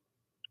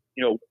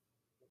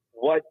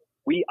 What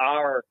we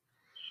are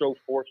so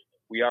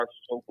fortunate, we are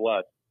so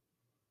blessed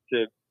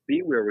to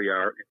be where we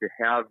are and to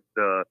have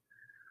the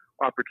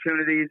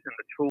opportunities and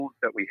the tools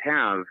that we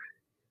have.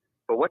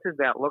 But what does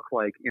that look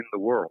like in the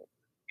world?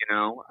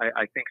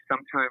 I think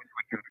sometimes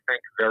we can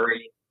think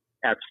very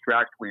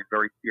abstractly and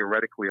very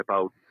theoretically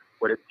about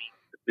what it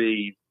means to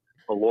be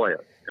a lawyer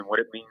and what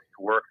it means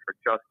to work for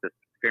justice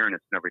and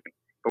fairness and everything.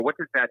 But what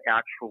does that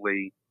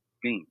actually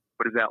mean?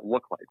 What does that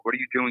look like? What are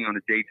you doing on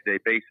a day-to-day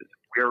basis?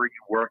 Where are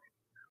you working?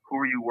 Who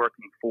are you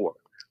working for?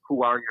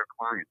 Who are your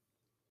clients?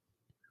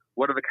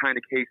 What are the kind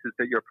of cases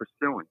that you're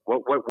pursuing?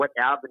 What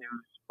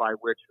avenues by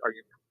which are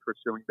you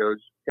pursuing those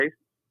cases?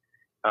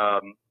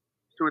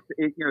 So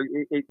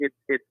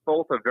it's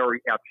both a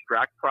very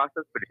abstract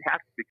process, but it has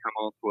to become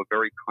also a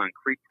very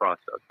concrete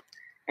process,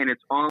 and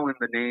it's all in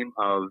the name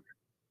of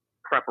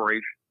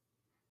preparation.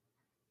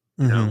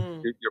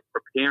 You're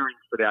preparing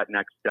for that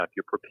next step.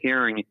 You're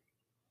preparing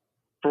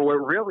for what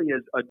really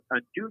is a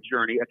new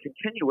journey, a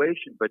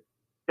continuation, but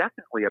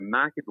definitely a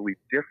markedly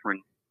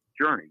different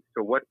journey.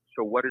 So what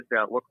does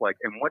that look like,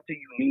 and what do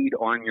you need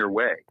on your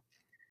way?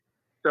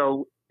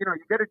 So you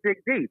got to dig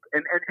deep,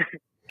 and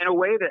in a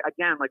way that,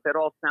 again, like that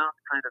all sounds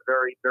kind of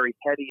very, very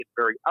heady and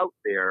very out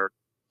there.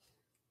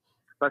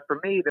 But for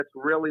me, that's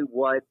really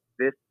what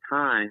this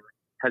time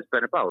has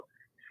been about.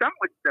 Some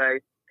would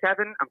say,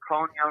 Kevin, I'm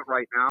calling you out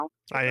right now.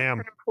 I am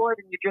unemployed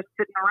and you're just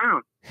sitting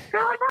around.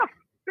 Fair enough.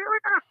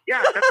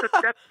 Yeah,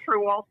 that's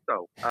true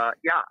also.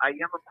 Yeah, I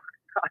am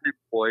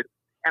unemployed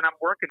and I'm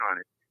working on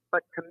it.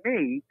 But to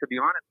me, to be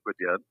honest with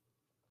you,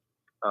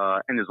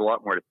 and there's a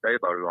lot more to say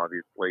about it,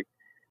 obviously,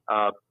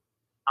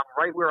 I'm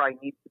right where I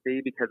need to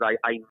be because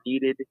I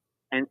needed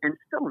and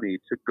still need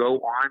to go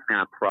on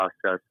that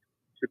process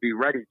to be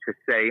ready to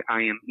say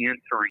I am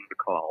answering the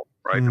call,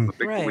 right? I'm a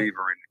big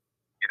believer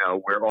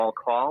in, we're all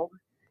called.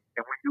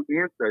 And when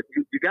you answer,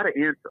 you got to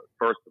answer,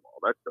 first of all.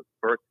 That's the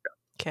first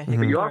step.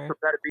 But you also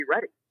got to be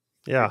ready.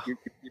 Yeah. You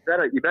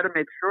better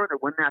make sure that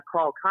when that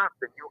call comes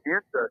and you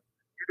answer,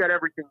 you got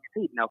everything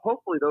you need. Now,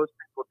 hopefully those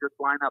things will just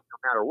line up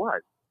no matter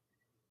what.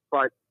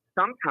 But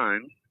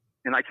sometimes,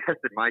 and I guess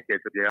in my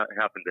case, if you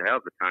happen to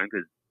have the time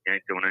because you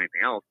ain't doing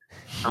anything else,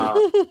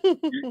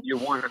 you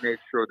want to make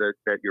sure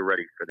that you're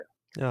ready for that.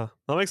 Yeah,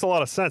 that makes a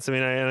lot of sense. I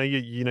mean, I know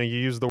you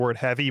use the word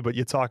heavy, but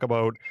you talk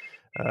about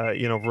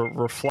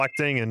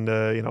reflecting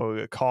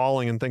and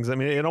calling and things. I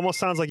mean, it almost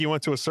sounds like you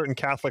went to a certain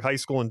Catholic high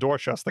school in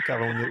Dorchester,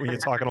 Kevin, when you're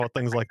talking about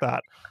things like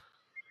that.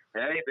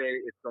 Hey,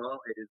 babe,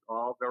 it is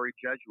all very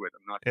Jesuit.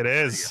 I'm not. It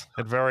is.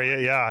 It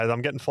very. Yeah,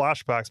 I'm getting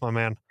flashbacks, my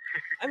man.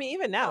 I mean,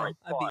 even now.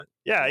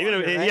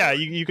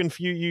 You can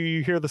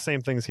you hear the same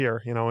things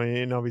here.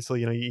 And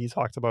obviously, you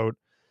talked about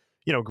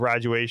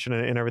graduation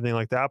and everything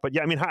like that. But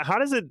yeah, I mean, how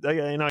does it?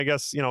 I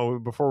guess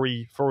before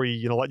we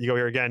let you go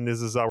here again,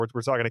 this is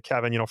we're talking to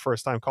Kevin,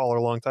 first time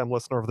caller, long time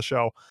listener of the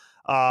show.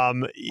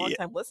 Long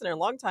time listener,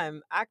 long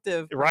time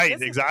active. Right,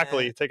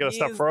 exactly. Taking a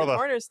step further.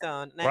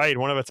 Cornerstone. Right,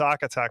 one of its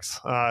architects,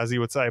 as you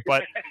would say.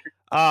 But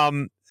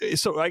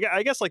so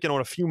I guess in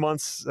a few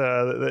months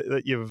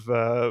that you've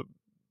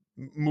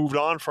moved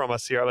on from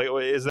us here,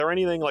 is there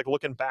anything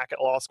looking back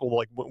at law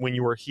school, when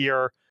you were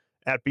here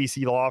at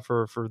BC Law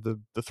for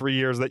the 3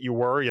 years that you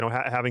were,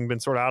 having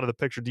been sort of out of the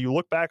picture, do you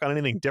look back on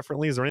anything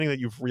differently? Is there anything that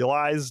you've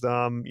realized,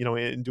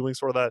 in doing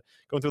sort of that,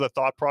 going through that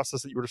thought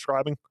process that you were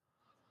describing?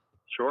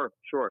 Sure.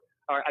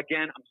 All right,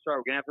 again, I'm sorry,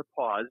 we're going to have to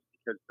pause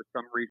because for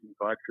some reason,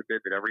 God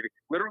forbid that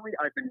literally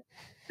I've been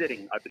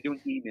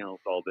doing emails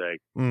all day,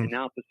 and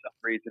now for some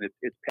reason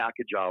it's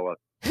package hour.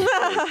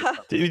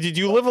 Did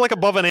you live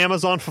above an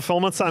Amazon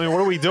fulfillment center? I mean, what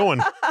are we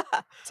doing?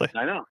 It's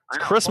I know.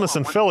 It's Christmas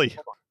in Philly.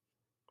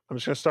 I'm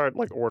just gonna start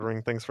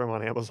ordering things from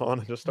on Amazon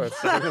and just start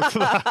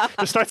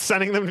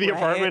sending them to the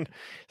apartment.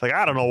 It's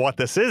I don't know what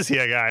this is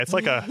here, guy. It's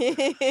I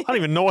don't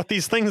even know what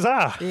these things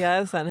are.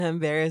 Yeah, send him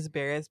various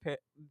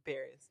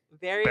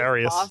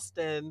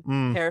Boston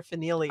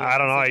paraphernalia. I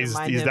don't know.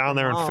 He's down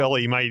there in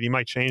Philly. He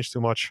might change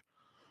too much.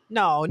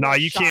 No,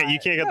 you can't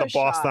get the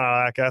Boston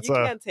out of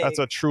that. That's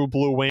a true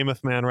blue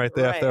Weymouth man right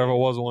there. Right. If there ever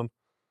was one.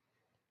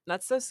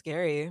 That's so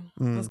scary.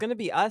 It's gonna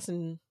be us,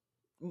 and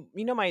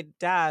my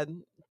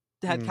dad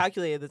had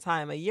calculated the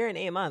time, 1 year and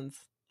 8 months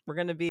we're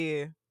going to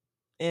be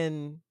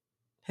in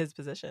his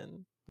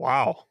position.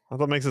 Wow.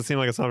 That makes it seem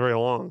like it's not very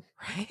long.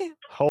 Right?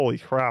 Holy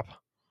crap.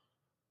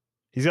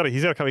 He's got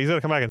to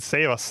come back and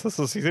save us.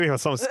 He's gonna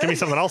give me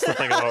something else to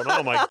think about.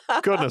 Oh my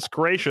goodness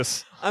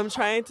gracious! I'm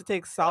trying to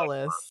take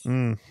solace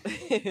Mm.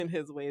 in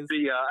his ways.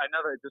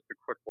 Another just a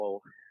quick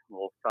little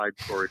side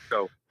story.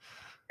 So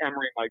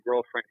Emery, my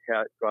girlfriend,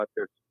 got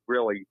this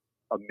really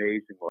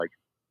amazing, like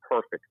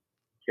perfect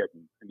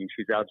kitten. I mean,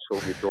 she's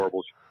absolutely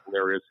adorable. She's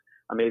hilarious,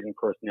 amazing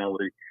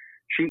personality.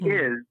 She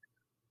is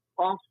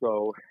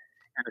also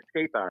an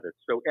escape artist.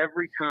 So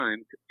every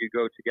time you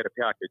go to get a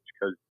package,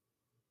 because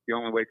the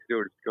only way to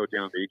do it is to go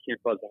down there. You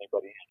can't buzz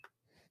anybody in.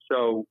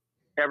 So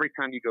every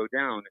time you go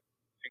down,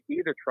 she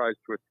either tries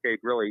to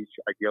escape. Really,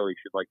 ideally,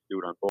 she'd like to do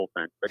it on both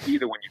ends. But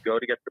either when you go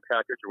to get the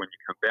package or when you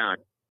come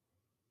back.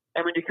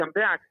 And when you come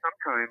back,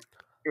 sometimes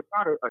it's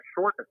not a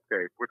short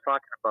escape. We're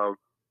talking about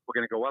we're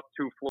going to go up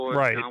 2 floors,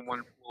 down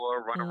 1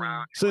 floor, run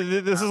around. So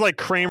this is like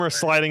Kramer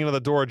sliding into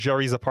the door of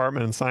Jerry's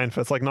apartment in Seinfeld.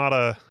 It's like not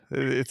a.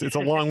 It's a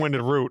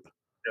long-winded route.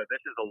 Yeah,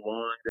 this is a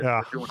long.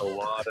 We're doing a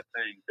lot of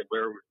things, and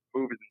we're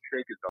movers and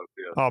shakers out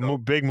there. Oh, so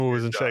big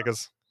movers and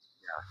shakers.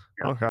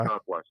 Yeah. Okay. God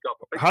bless.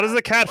 How does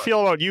the cat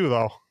feel about you,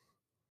 though?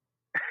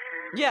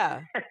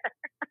 Yeah.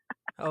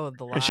 Oh,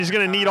 the lie. And she's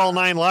gonna need all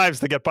 9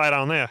 lives to get by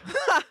down there.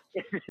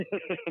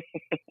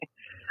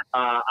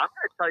 I'm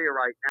going to tell you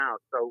right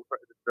now. So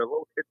the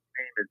little kid's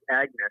name is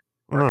Agnes,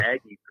 or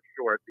Aggie for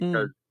short,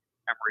 because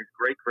Emery's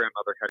great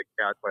grandmother had a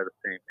cat by the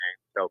same name.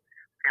 So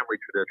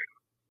family tradition.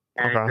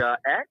 And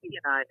Aggie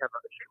and I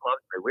she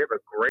loves me. We have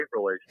a great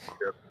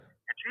relationship,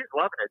 and she's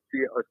loving it.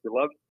 She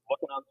loves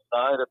looking on the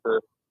side at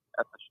the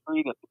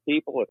street, at the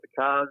people, at the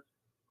cars,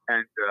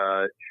 and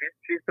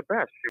she's the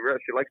best.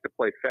 She likes to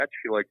play fetch.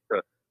 She likes to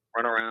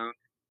run around.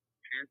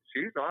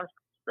 She's awesome.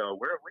 So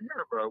we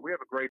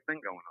have a great thing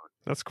going on.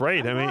 That's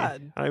great. I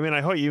mean, I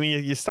hope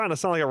you're starting to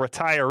sound like a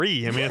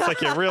retiree. I mean, it's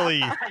like you're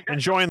really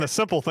enjoying the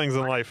simple things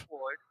in life.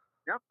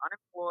 Yep,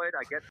 unemployed.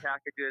 I get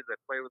packages. I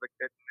play with a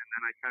kitten, and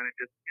then I kind of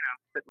just,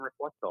 sit and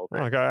reflect all day.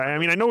 Okay. I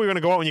mean, I know we're going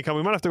to go out when you come.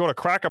 We might have to go to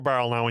Cracker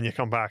Barrel now when you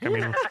come back. I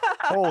mean,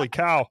 holy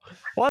cow.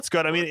 Well, that's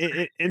good. I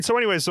mean, and so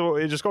anyway, just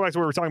go back to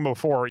what we were talking about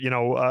before.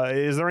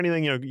 Is there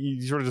anything,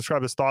 you sort of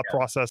described this thought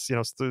process,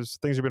 there's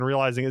things you've been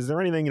realizing. Is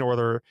there anything,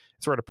 whether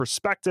it's sort of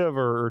perspective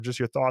or just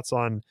your thoughts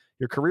on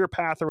your career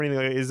path or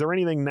anything? Is there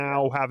anything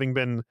now, having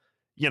been,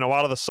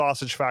 out of the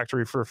sausage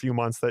factory for a few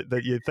months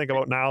that you think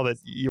about now that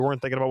you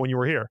weren't thinking about when you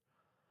were here?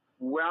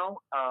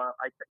 Well, I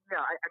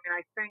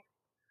think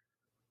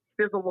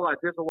there's a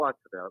lot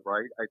to that,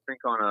 right? I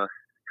think on a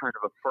kind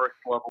of a first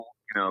level,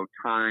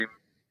 time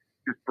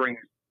just brings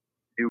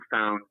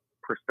newfound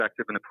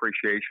perspective and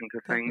appreciation to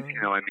things.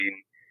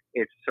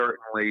 It's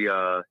certainly,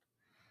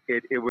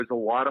 it was a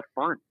lot of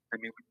fun. I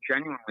mean,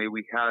 genuinely,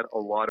 we had a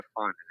lot of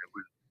fun.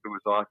 It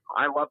was awesome.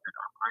 I loved it.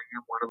 I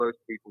am one of those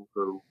people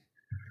who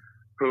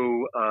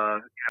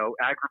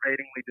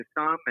aggravatingly to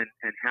some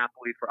and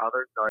happily for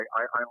others. I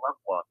love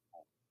law school.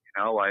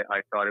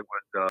 I thought it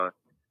was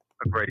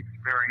a great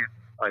experience.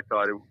 I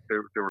thought there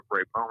were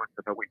great moments.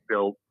 I thought we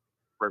built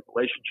great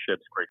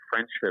relationships, great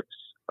friendships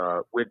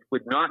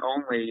with not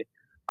only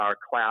our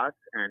class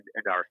and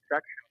our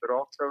section, but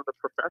also the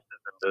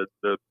professors and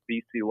the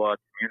BC law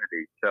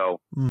community. So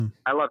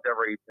I loved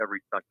every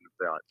second of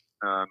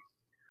that.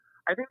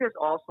 I think there's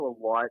also a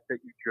lot that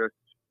you just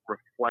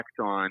reflect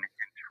on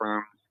in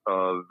terms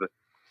of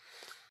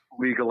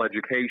legal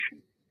education,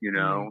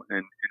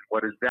 and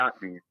what does that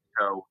mean?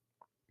 So,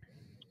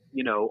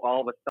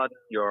 all of a sudden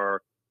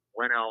your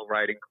Rennell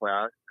writing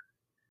class,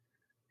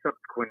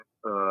 subsequent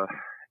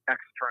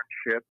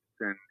externships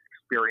and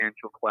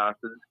experiential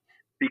classes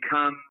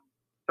become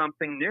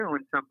something new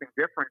and something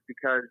different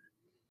because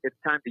it's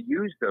time to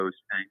use those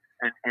things.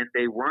 And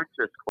they weren't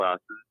just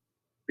classes.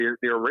 They're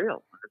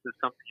real. This is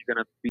something you're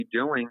going to be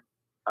doing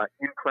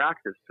in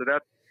practice. So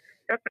that's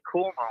a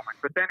cool moment.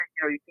 But then,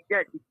 you can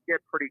get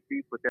pretty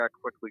deep with that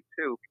quickly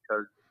too,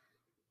 because,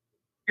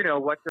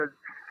 what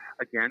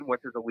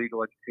does a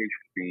legal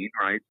education mean,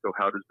 right? So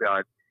how do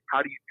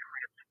you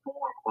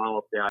transform all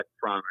of that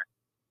from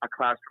a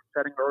classroom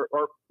setting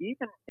or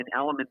even an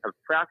element of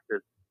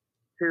practice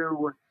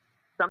to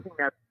something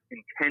that's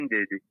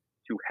intended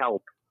to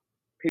help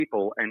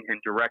people and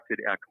directed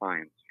at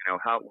clients?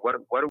 What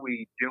are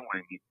we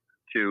doing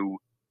to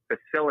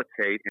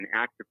facilitate and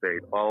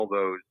activate all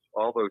those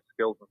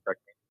skills and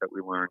techniques that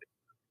we learned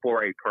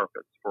for a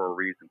purpose, for a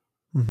reason?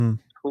 Mm-hmm.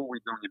 Who are we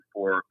doing it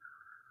for?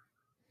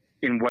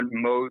 In what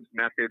modes,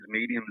 methods,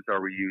 mediums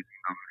are we using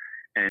them,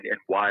 and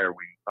why are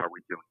we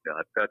doing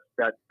that?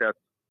 That's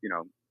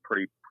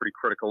pretty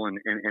critical, and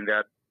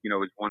that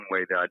is one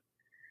way that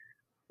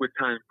with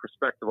time and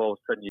perspective, all of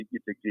a sudden you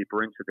dig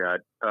deeper into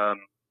that.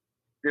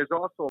 There's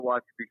also a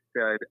lot to be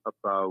said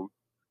about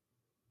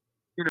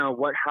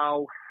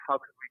how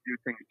could we do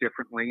things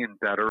differently and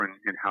better,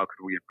 and how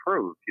could we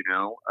improve?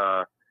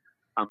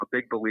 I'm a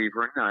big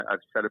believer in.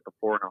 I've said it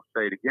before, and I'll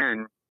say it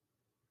again.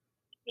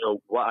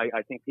 Why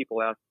I think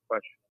people ask the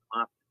question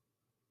often,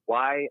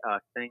 why are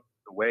things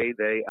the way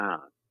they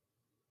are?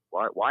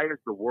 Why is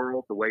the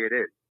world the way it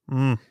is?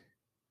 And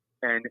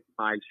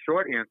my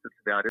short answer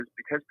to that is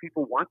because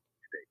people want it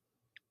to be.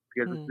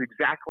 Because it's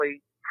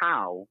exactly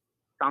how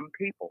some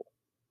people,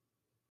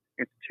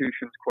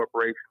 institutions,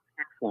 corporations,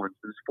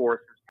 influences,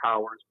 forces,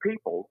 powers,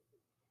 people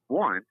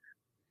want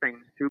things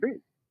to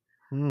be.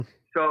 Mm.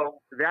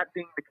 So that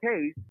being the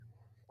case,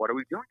 what are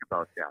we doing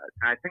about that?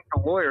 And I think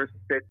the lawyer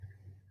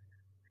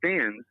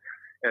stands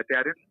at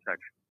that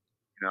intersection,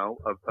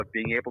 of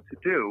being able to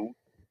do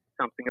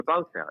something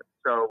about that.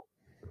 So,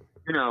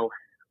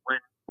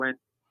 when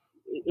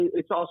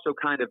it's also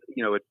kind of,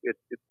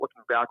 it's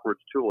looking backwards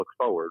to look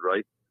forward,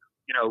 right?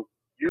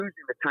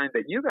 Using the time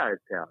that you guys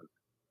have,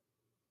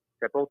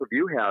 that both of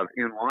you have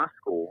in law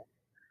school,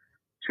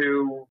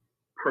 to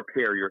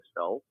prepare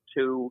yourself,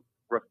 to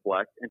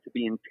reflect, and to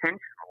be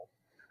intentional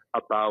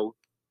about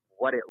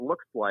what it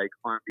looks like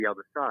on the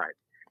other side.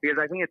 Because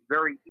I think it's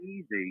very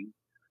easy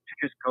to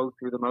just go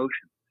through the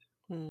motions,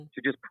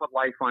 to just put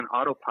life on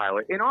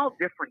autopilot in all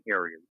different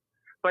areas,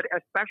 but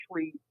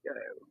especially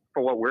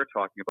for what we're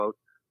talking about,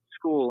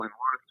 school and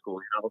law school.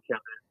 Okay,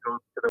 I'm going to go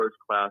to those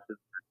classes,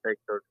 I'm going to take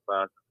those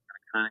classes, I'm going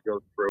to kind of go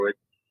through it,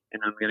 and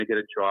I'm going to get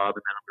a job,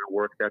 and then I'm going to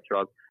work that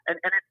job. And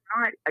it's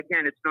not,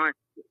 again, it's not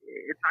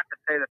to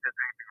say that there's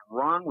anything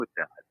wrong with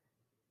that.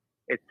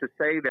 It's to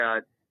say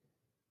that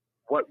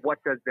what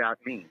does that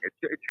mean?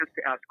 It's just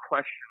to ask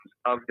questions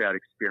of that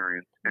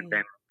experience, and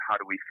then how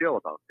do we feel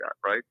about that,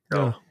 right?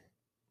 So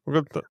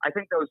I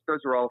think those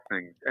are all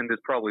things, and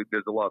there's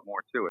a lot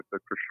more to it, but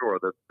for sure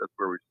that's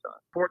where we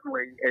start.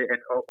 Importantly, and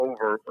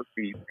over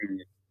the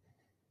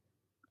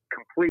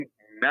complete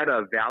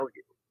meta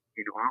value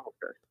in all of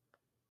this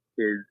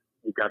is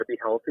you got to be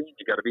healthy,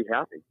 you got to be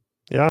happy.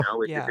 Yeah,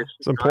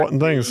 it's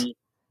important things. We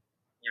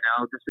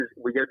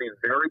got to be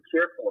very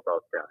careful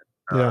about that.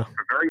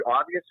 For very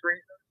obvious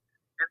reasons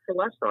and for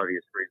less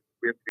obvious reasons.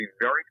 We have to be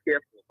very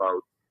careful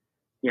about,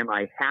 am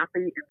I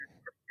happy in this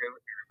pursuit?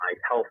 Am I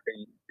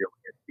healthy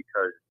doing it?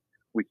 Because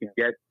we can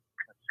get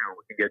consumed,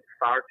 we can get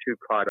far too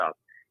caught up.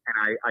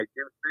 And I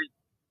do think,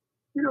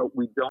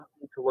 we don't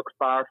need to look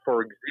far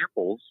for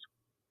examples.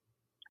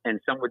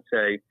 And some would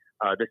say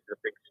this is a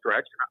big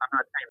stretch. And I'm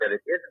not saying that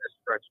it isn't a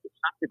stretch to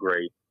some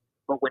degree,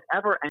 but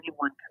whenever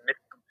anyone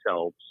commits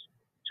themselves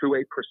to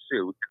a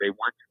pursuit, they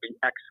want to be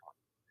excellent.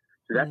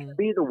 So that can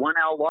be the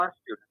 1L law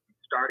student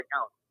starting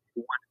out who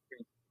wants to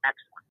be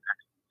excellent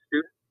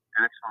student,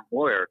 an excellent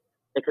lawyer.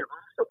 It can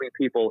also be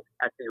people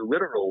at the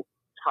literal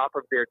top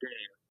of their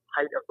game,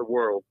 height of the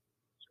world,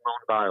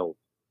 Simone Biles,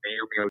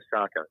 Naomi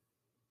Osaka.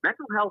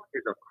 Mental health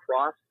is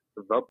across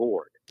the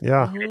board.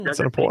 Yeah, it's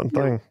an important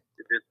thing.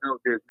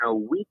 There's no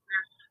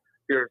weakness.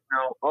 There's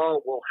no,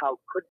 how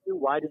could you?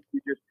 Why didn't you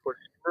just push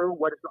through?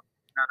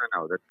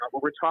 No. That's not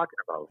what we're talking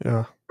about.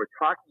 Yeah. We're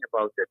talking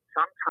about that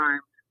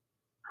sometimes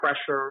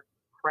pressure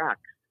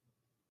cracks.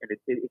 And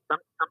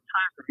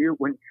sometimes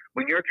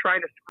when you're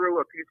trying to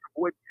screw a piece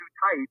of wood too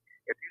tight,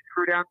 if you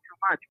screw down too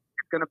much,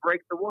 it's going to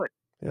break the wood.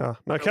 Yeah.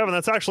 Now, Kevin,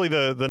 that's actually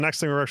the next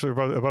thing we're actually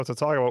about to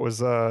talk about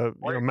was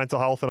mental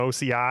health and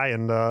OCI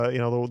and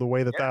the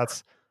way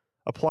that's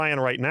applying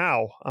right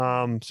now.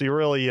 So you're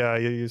really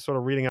you're sort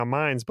of reading our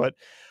minds. But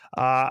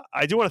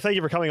I do want to thank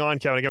you for coming on,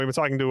 Kevin. Again, we've been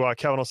talking to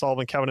Kevin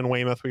O'Sullivan, Kevin in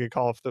Weymouth. We could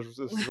call if this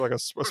is like a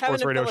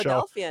sports radio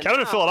show. Kevin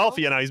in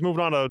Philadelphia now. He's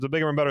moved on to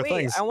bigger and better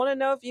things. I want to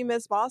know if you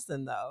miss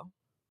Boston, though.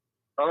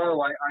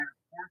 Oh, I'm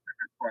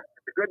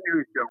the good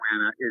news,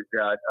 Joanna, is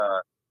that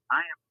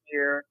I am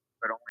here,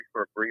 but only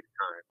for a brief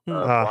time.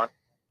 Boston,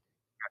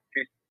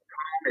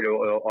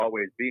 it'll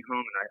always be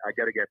home, and I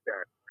got to get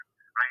back.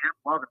 I am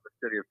loving the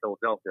city of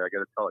Philadelphia. I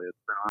got to tell you,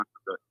 it's been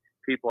awesome. The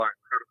people are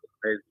incredibly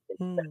amazing,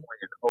 friendly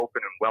and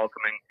open and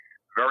welcoming,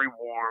 very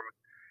warm,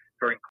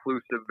 very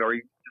inclusive,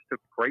 just a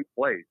great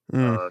place.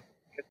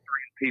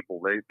 History and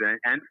people,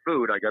 and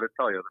food. I got to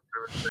tell you, the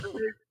food is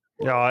amazing.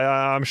 Yeah,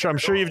 I'm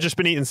sure you've just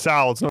been eating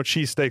salads. No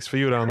cheesesteaks for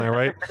you down there,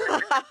 right?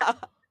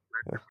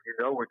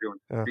 We're doing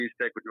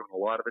cheesesteak. We're doing a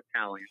lot of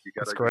Italian. You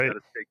got to stay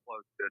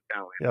close to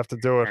Italian. You have to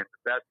do it. And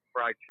the best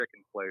fried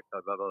chicken place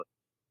I've ever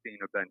seen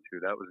or been to.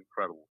 That was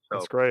incredible. So,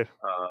 that's great.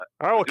 All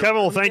right, well,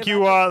 Kevin, thank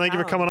you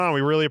for coming on.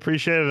 We really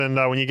appreciate it. And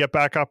when you get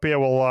back up here,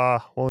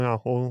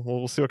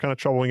 we'll see what kind of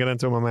trouble we get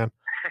into, my man.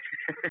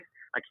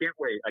 I can't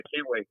wait.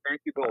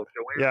 Thank you both.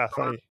 Joanne, yeah,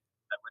 thank you.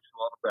 I wish you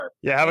all the best.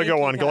 Yeah, have a good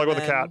one. Good luck with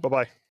the cat.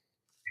 Bye-bye.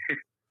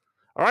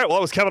 All right, well,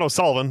 that was Kevin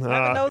O'Sullivan,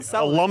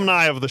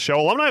 alumni of the show,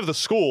 alumni of the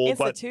school,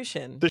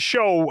 institution. But the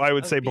show, I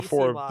would say,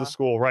 before the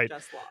school, right?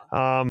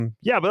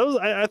 Yeah,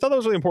 but I thought that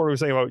was really important.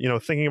 What he was saying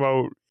about, thinking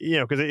about,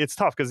 because it's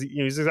tough, because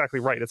he's exactly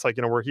right. It's like,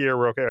 we're here,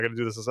 we're okay. I got to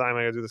do this assignment,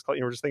 I got to do this.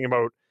 We're just thinking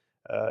about,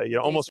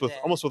 almost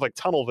with like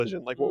tunnel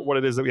vision, like what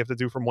it is that we have to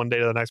do from one day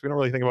to the next. We don't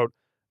really think about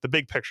the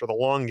big picture, the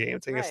long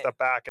game, taking a step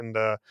back and.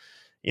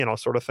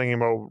 Sort of thinking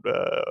about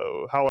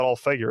how it all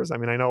figures. I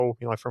mean, I know,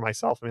 for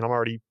myself, I'm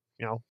already,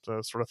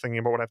 sort of thinking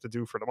about what I have to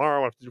do for tomorrow,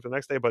 what I have to do for the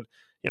next day. But,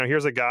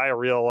 here's a guy, a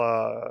real,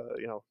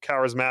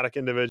 charismatic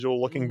individual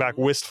looking back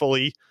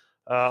wistfully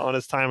on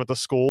his time at the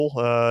school.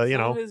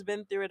 Someone who's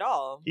been through it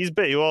all. He's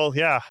been,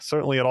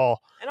 certainly it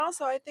all. And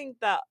also, I think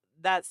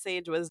that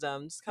sage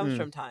wisdom just comes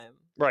from time.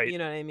 Right. You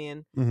know what I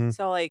mean? Mm-hmm.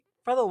 So, like,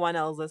 for the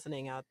 1Ls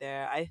listening out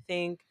there, I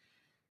think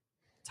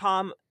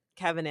Tom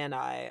Kevin and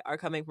I are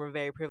coming from a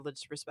very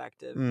privileged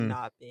perspective,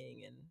 not being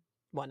in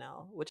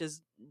 1L, which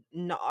is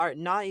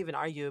not even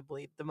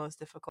arguably the most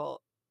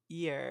difficult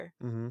year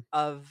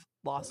of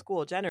law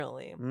school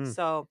generally.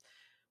 So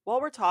while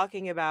we're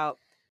talking about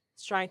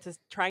trying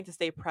to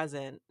stay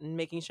present and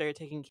making sure you're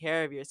taking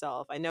care of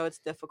yourself, I know it's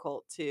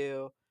difficult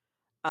to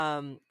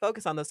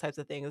focus on those types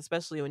of things,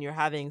 especially when you're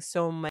having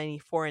so many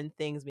foreign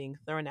things being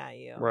thrown at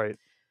you. Right.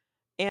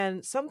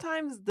 And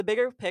sometimes the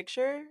bigger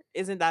picture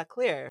isn't that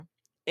clear.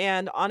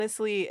 And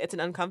honestly, it's an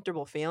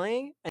uncomfortable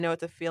feeling. I know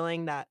it's a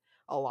feeling that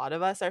a lot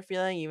of us are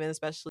feeling, even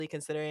especially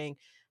considering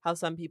how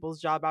some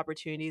people's job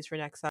opportunities for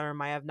next summer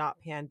might have not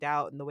panned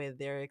out in the way that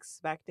they're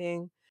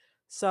expecting.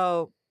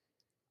 So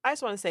I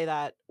just want to say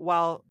that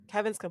while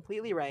Kevin's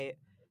completely right,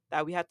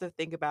 that we have to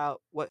think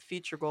about what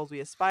future goals we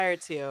aspire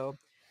to,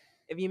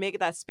 if you make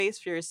that space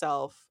for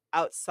yourself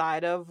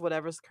outside of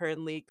whatever's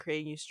currently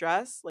creating you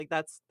stress, like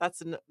that's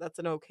an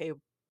okay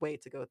way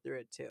to go through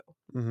it too.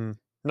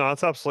 No,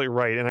 that's absolutely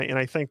right, and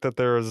I think that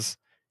there's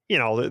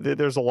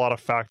there's a lot of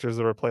factors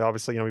that are at play.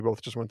 Obviously, we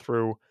both just went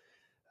through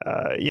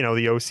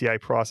the OCI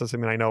process. I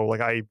mean, I know,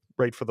 like, I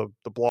write for the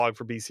blog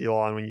for BC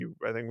Law, and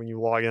when you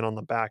log in on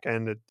the back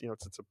end,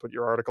 to put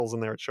your articles in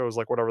there, it shows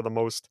like whatever the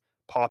most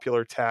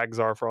popular tags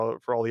are for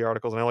all the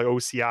articles. And I know, like,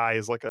 OCI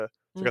is like a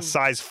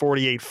size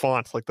 48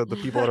 font, like the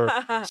people that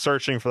are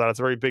searching for that. It's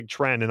a very big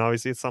trend, and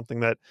obviously it's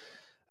something that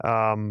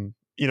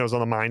is on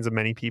the minds of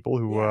many people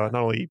who not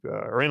only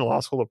are in law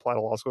school but apply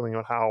to law school, thinking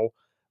about how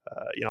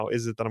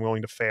is it that I'm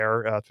going to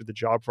fare through the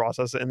job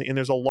process, and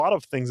there's a lot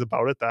of things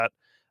about it that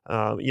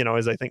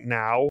as I think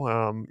now,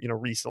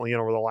 recently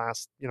and over the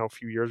last,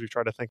 few years, we've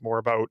tried to think more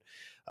about,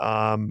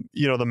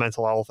 the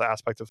mental health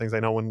aspect of things. I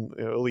know when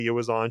Leah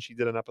was on, she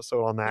did an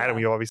episode on that, and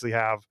we obviously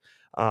have,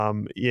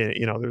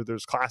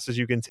 there's classes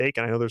you can take,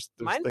 and I know there's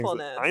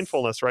mindfulness.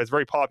 Mindfulness, right? It's a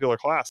very popular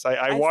class.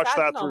 I watched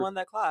that through. On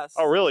that class.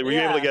 Oh, really? Were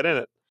you able to get in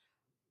it?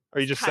 Or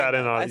you just sat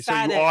in on it? So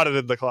you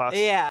audited the class?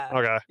 Yeah.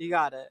 Okay. You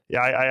got it.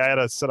 Yeah, I had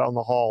to sit out in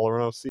the hall. There were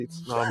no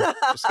seats. No, I'm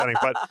just kidding.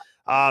 But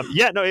I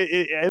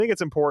think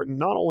it's important,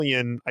 not only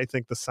in, I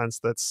think, the sense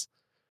that's,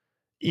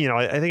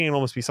 I think it can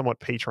almost be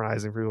somewhat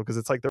patronizing for people, because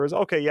it's like we're going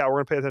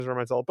to pay attention to our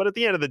mental health. But at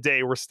the end of the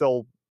day, we're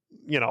still,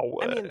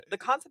 I mean, the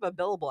concept of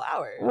billable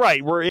hours.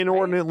 Right. We're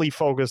inordinately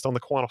focused on the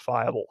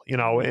quantifiable,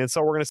 and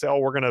so we're going to say,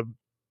 we're going to,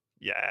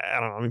 I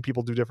don't know. I mean,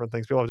 people do different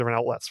things. People have different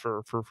outlets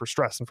for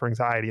stress and for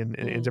anxiety and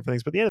different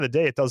things. But at the end of the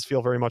day, it does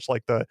feel very much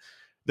like the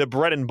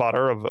bread and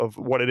butter of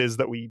what it is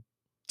that we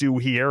do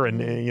here,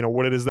 and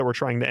what it is that we're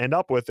trying to end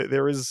up with.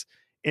 There is,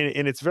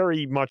 and it's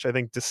very much, I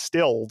think,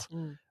 distilled,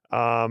 in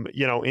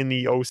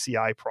the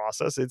OCI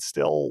process. It's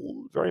still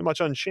very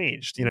much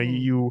unchanged.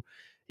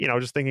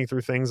 Just thinking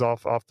through things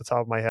off the top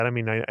of my head. I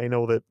mean, I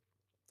know that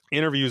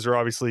interviews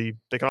are they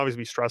can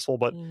obviously be stressful,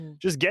 but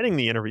just getting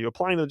the interview,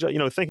 applying to the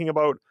job, thinking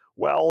about,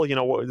 should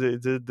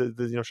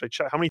I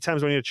check, how many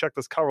times do I need to check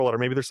this cover letter?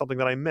 Maybe there's something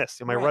that I missed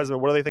in my resume.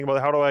 What do they think about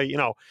it? How do I,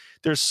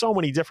 there's so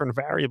many different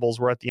variables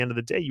where at the end of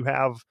the day, you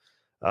have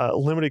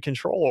limited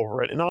control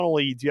over it. And not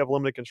only do you have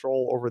limited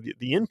control over the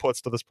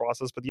inputs to this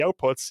process, but the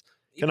outputs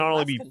can not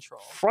only be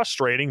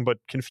frustrating, but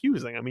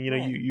confusing. I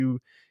mean,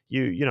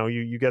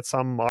 you get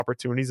some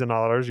opportunities and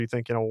others. You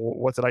think,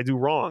 what did I do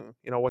wrong?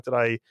 Is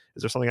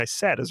there something I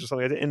said? Is there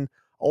something I did? And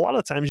a lot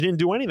of times you didn't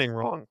do anything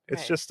wrong.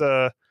 It's just,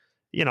 they're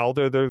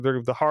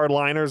the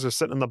hardliners are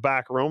sitting in the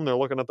back room. They're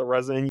looking at the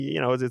resume.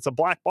 It's a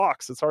black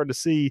box. It's hard to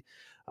see,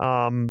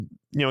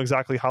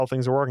 exactly how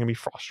things are working. It can be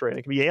frustrating.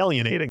 It can be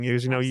alienating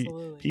because,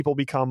 people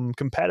become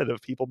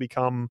competitive. People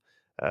become,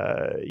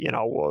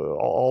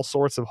 all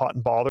sorts of hot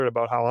and bothered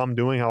about how I'm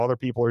doing, how other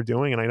people are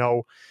doing. And I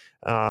know,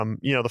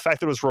 the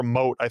fact that it was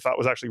remote, I thought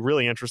was actually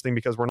really interesting,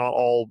 because we're not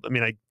all,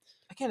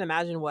 I can't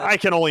imagine what. I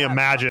can only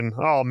imagine.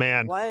 Oh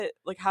man, what,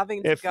 like,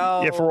 having to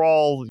go. If we're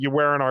all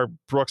wearing our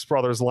Brooks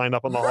Brothers lined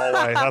up in the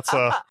hallway, that's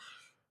a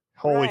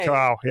holy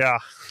cow. Yeah.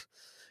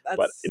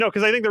 But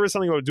because I think there is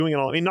something about doing it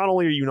all. I mean, not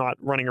only are you not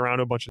running around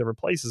to a bunch of different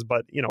places,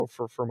 but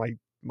for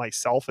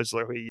myself, it's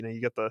like, you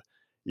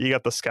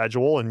get the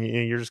schedule, and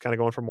you're just kind of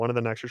going from one to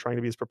the next. You're trying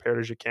to be as prepared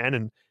as you can.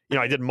 And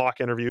I did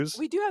mock interviews.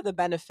 We do have the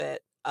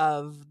benefit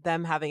of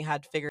them having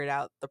had figured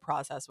out the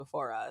process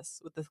before us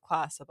with the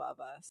class above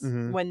us,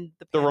 when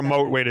the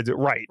remote way to do it.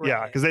 Right.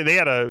 Yeah. Because they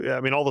had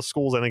all the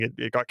schools, I think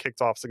it got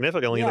kicked off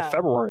significantly into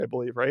February, I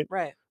believe. Right.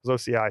 Right. It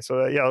was OCI. So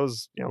it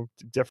was,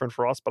 different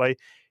for us. But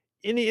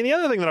and the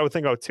other thing that I would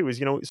think about too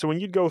is, so when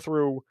you'd go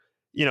through,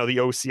 the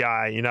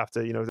OCI, you'd have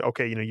to,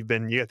 you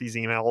get these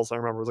emails. I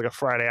remember it was like a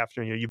Friday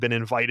afternoon, you've been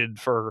invited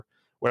for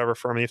whatever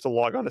firm, and you have to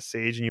log on to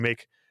Sage and you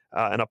make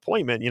an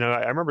appointment.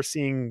 I remember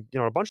seeing,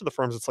 a bunch of the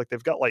firms, it's like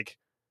they've got like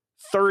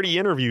 30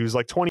 interviews,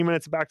 like 20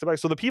 minutes back to back.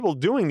 So the people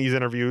doing these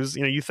interviews,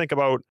 you think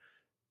about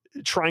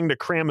trying to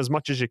cram as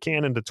much as you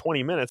can into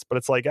 20 minutes, but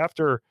it's like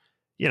after,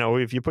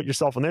 if you put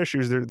yourself in their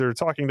shoes, they're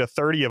talking to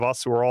 30 of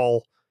us who are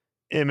all,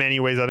 in many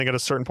ways, I think at a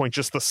certain point,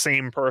 just the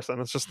same person.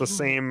 It's just the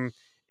same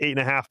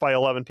 8.5 by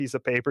 11 piece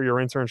of paper, your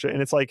internship.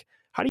 And it's like,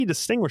 how do you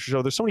distinguish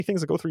yourself? There's so many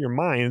things that go through your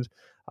mind.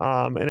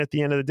 And at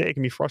the end of the day, it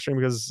can be frustrating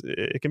because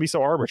it can be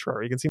so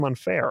arbitrary. It can seem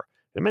unfair.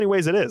 In many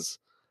ways, it is.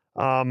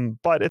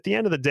 But at the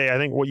end of the day, I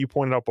think what you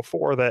pointed out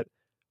before, that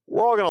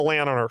we're all going to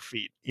land on our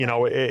feet.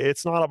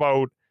 It's not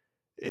about,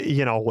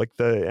 like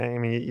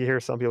you hear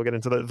some people get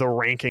into the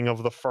ranking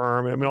of the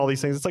firm. I mean, all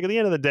these things. It's like at the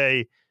end of the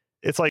day,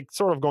 it's like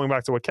sort of going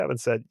back to what Kevin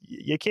said.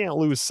 You can't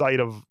lose sight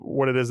of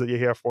what it is that you're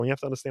here for. And you have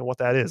to understand what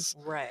that is.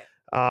 Right.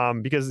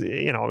 Because,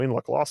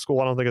 look, law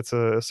school, I don't think it's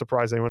a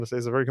surprise to anyone to say,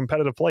 it's a very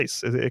competitive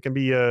place. It can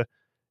be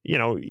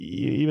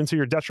even to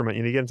your detriment.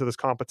 You get into this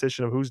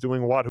competition of who's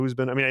doing what, who's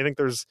been. I mean, I think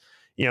there's,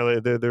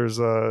 there's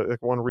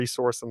like one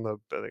resource in I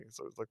think it's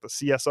like the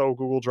CSO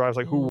Google Drive,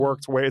 like who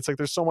worked where. It's like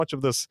there's so much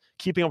of this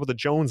keeping up with the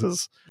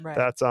Joneses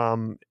that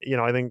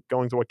I think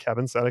going to what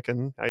Kevin said, it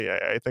can,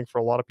 I think for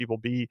a lot of people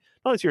be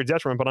not only to your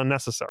detriment but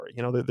unnecessary.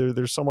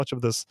 There's so much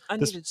of this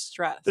unneeded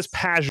stress, this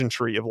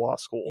pageantry of law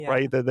school,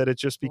 right? That it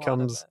just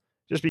becomes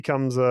and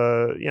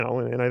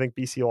I think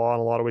BC Law in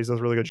a lot of ways does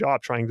a really good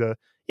job trying to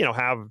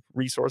have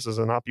resources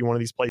and not be one of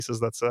these places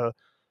that's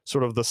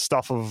sort of the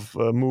stuff of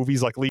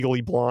movies like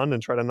Legally Blonde,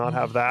 and try to not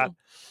have that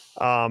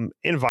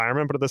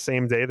environment. But at the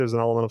same day, there's an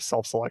element of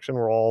self-selection.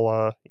 We're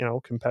all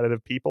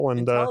competitive people and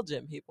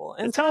intelligent people.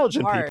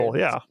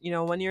 Yeah.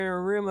 When you're in a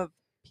room of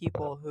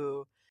people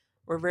who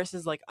were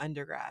versus like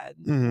undergrad,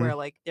 where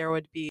like there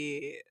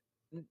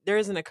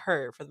isn't a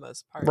curve for the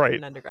most part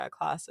in undergrad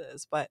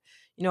classes, but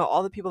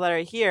all the people that are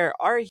here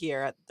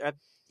at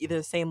either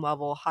the same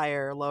level,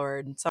 higher or lower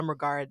in some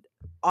regard,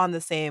 on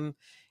the same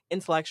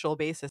intellectual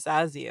basis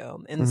as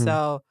you. And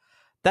so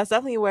that's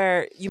definitely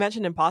where you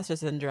mentioned imposter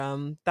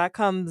syndrome. That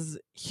comes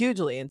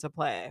hugely into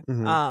play.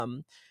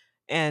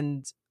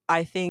 And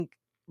I think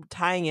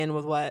tying in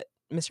with what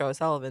Mr.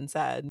 O'Sullivan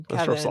said,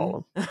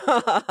 Kevin,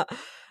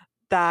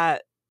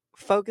 that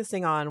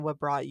focusing on what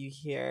brought you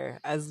here,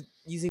 as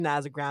using that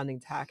as a grounding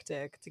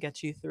tactic to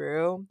get you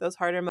through those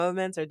harder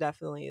moments, are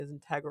definitely is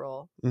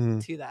integral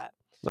to that.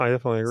 I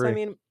definitely agree. So, I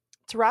mean,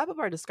 to wrap up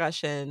our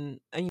discussion,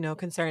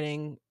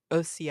 concerning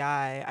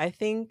OCI, I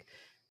think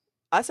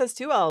us as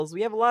 2Ls,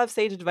 we have a lot of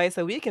sage advice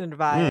that we can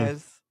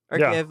advise or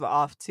give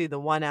off to the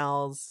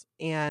 1Ls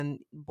and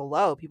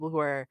below, people who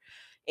are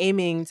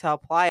aiming to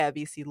apply at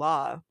BC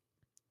Law.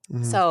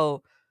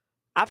 So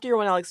after your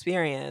 1L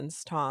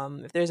experience,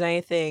 Tom, if there's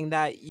anything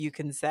that you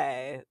can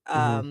say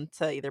to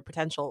either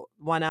potential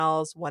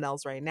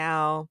 1Ls right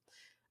now,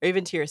 or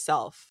even to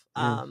yourself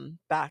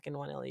back in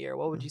 1L year,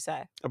 what would you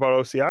say? About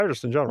OCI or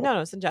just in general?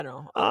 No, it's in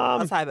general.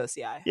 Outside of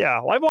OCI. Yeah,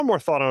 well, I have one more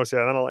thought on OCI,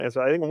 and then I'll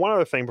answer. I think one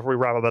other thing before we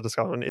wrap up that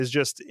discussion is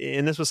just,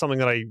 and this was something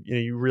that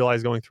you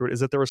realize going through it, is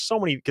that there were so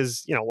many,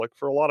 because, like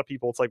for a lot of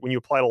people, it's like when you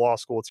apply to law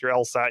school, it's your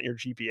LSAT and your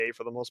GPA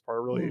for the most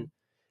part, really.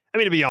 I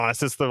mean, to be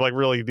honest, it's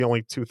really the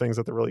only two things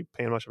that they're really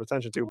paying much of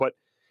attention to. But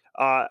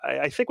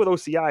I think with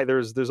OCI,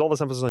 there's all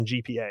this emphasis on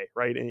GPA,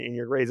 right, in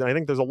your grades. And I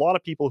think there's a lot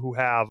of people who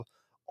have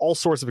all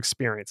sorts of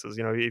experiences.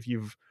 If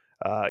you've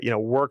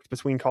worked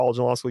between college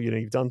and law school,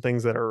 you've done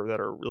things that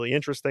are really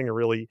interesting or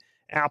really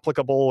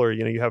applicable, or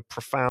you have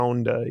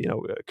profound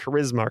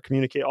charisma or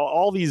communicate,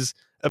 all these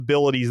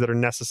abilities that are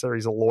necessary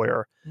as a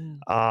lawyer,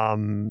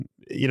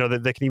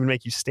 that can even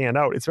make you stand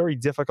out. It's very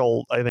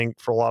difficult, I think,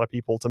 for a lot of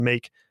people to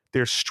make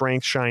their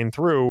strength shine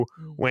through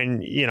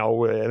when,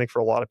 I think for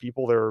a lot of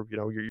people,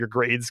 your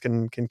grades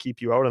can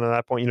keep you out. And at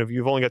that point, if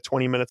you've only got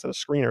 20 minutes in a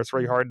screener, it's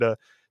very hard to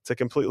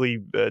completely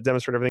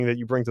demonstrate everything that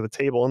you bring to the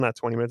table in that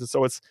 20 minutes. And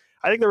so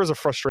I think there was a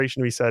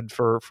frustration to be said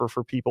for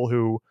people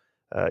who,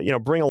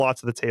 bring a lot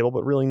to the table,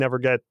 but really never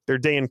get their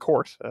day in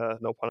court,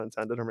 no pun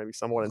intended, or maybe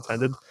somewhat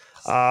intended,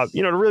 to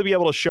really be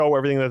able to show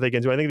everything that they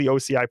can do. I think the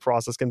OCI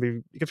process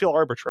you can feel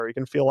arbitrary. You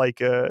can feel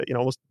like,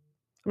 almost,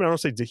 I mean, I don't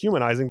say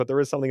dehumanizing, but there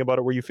is something about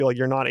it where you feel like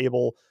you're not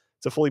able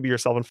to fully be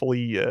yourself and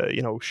fully,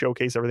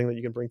 showcase everything that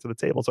you can bring to the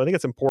table. So I think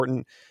it's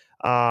important,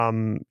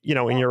 in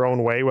your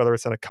own way, whether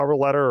it's in a cover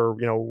letter or,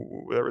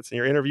 whether it's in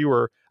your interview,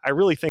 or I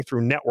really think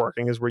through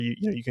networking is where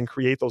you can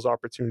create those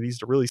opportunities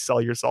to really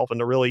sell yourself and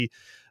to really,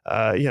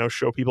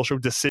 show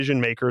decision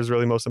makers,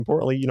 really most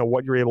importantly,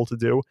 what you're able to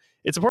do.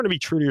 It's important to be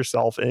true to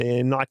yourself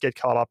and not get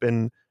caught up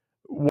in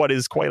what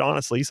is quite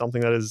honestly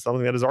something that is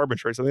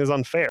arbitrary, something that is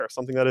unfair,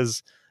 something that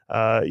is,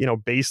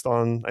 based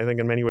on, I think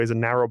in many ways, a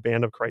narrow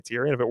band of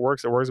criteria. And if it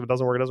works, it works. If it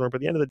doesn't work, it doesn't work. But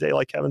at the end of the day,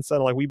 like Kevin said,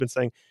 and like we've been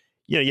saying,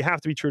 you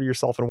have to be true to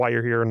yourself and why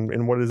you're here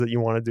and what it is that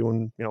you want to do,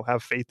 and,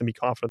 have faith and be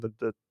confident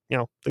that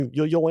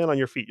you'll land on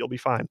your feet. You'll be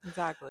fine.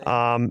 Exactly.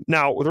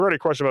 Now, with regard to a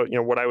question about,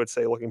 what I would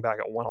say looking back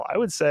at 1L, I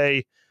would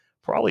say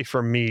probably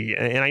for me,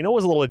 and I know it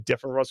was a little bit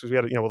different for us because we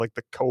had, like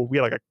we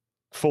had like a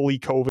fully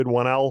COVID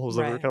 1L. It was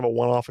like kind of a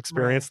one-off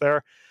experience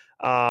there.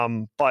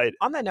 But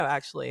on that note,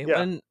 actually,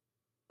 when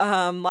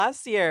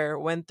last year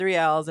when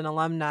 3Ls and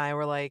alumni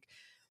were like,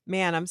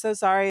 man, I'm so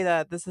sorry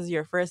that this is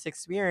your first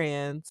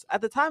experience.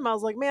 At the time, I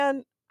was like,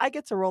 man, I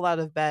get to roll out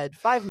of bed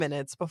 5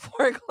 minutes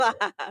before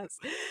class.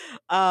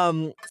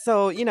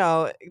 So,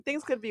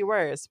 things could be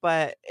worse.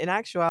 But in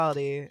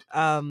actuality,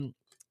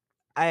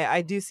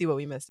 I do see what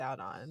we missed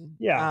out on.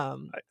 Yeah,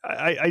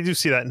 I do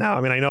see that now.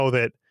 I mean, I know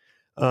that,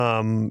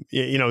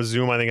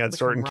 Zoom, I think, had The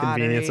certain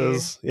camaraderie.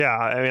 conveniences. Yeah,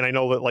 I mean, I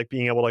know that like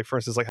being able to, like, for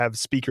instance, like have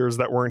speakers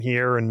that weren't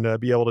here and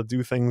be able to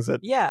do things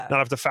that Yeah. not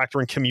have to factor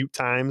in commute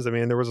times. I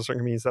mean, there was a certain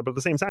convenience to that, but at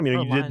the same time, Or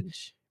you did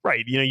lunch.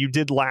 right. You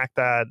did lack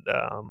that,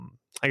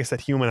 I guess,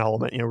 that human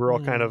element. We're all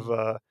kind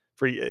of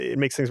it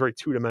makes things very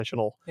two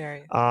dimensional.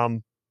 Very.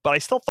 But I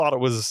still thought it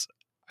was,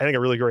 I think, a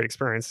really great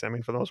experience. I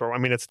mean, for the most part, I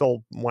mean, it's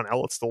still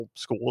 1L, it's still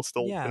school, it's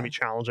still going to be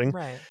challenging.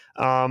 Right.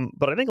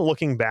 But I think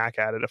looking back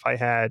at it, if I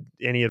had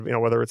any,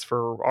 whether it's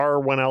for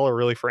our 1L or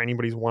really for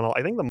anybody's 1L,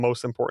 I think the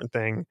most important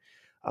thing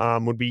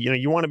would be,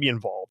 you want to be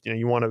involved.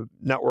 You want to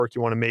network,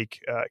 you want to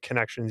make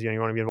connections. You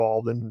want to be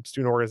involved in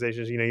student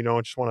organizations. You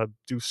don't just want to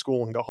do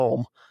school and go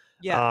home.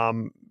 Yeah.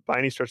 By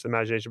any stretch of the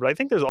imagination. But I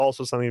think there's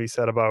also something to be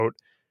said about,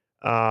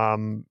 I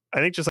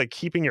think, just like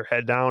keeping your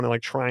head down and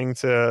like trying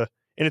to,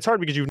 and it's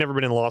hard because you've never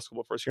been in law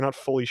school before, so you're not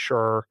fully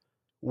sure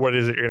what it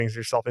is that you're getting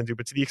yourself into.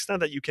 But to the extent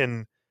that you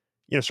can,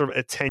 sort of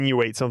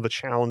attenuate some of the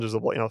challenges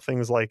of,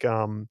 things like,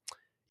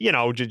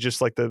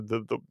 just like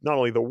the not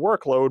only the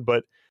workload,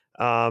 but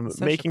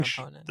making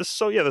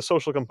the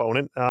social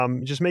component,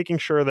 just making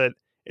sure that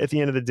at the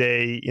end of the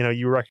day,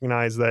 you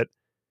recognize that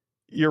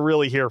you're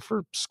really here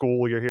for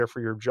school, you're here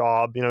for your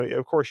job.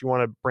 Of course, you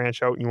want to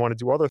branch out and you want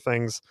to do other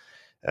things,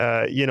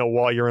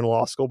 while you're in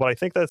law school. But I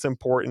think that's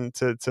important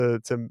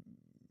to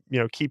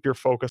keep your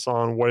focus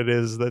on what it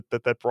is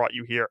that brought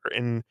you here,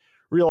 and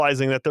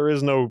realizing that there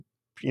is no,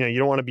 you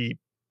don't want to be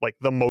like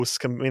the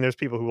most. I mean, there's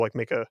people who like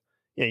make a,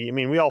 I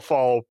mean, we all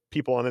follow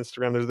people on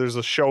Instagram. There's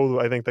a show,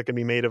 I think, that can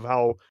be made of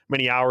how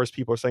many hours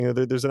people are saying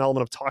there's an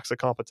element of toxic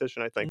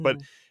competition, I think. But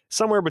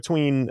somewhere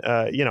between,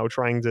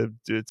 trying to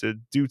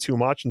do too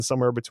much and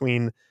somewhere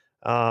between,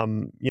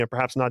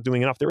 perhaps not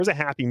doing enough, there is a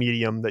happy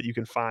medium that you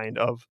can find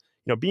of,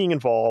 being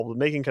involved,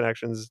 making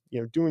connections,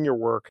 doing your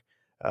work,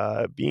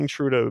 being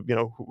true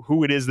to,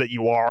 who it is that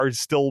you are,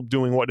 still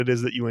doing what it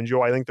is that you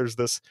enjoy. I think there's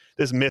this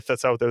myth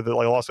that's out there that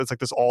like also it's like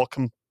this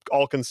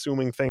all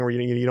consuming thing where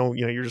you don't,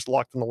 you're just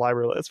locked in the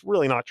library. It's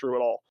really not true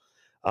at all.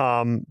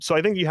 So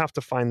I think you have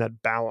to find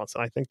that balance.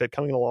 And I think that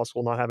coming to law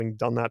school, not having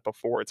done that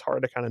before, it's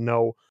hard to kind of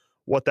know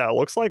what that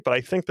looks like. But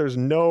I think there's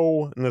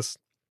no, and this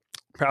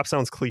perhaps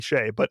sounds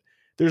cliche, but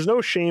there's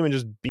no shame in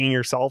just being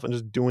yourself and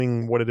just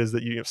doing what it is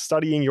that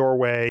studying your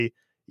way,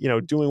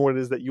 doing what it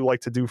is that you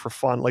like to do for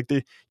fun. Like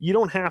you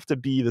don't have to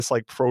be this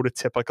like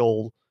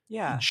prototypical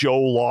Joe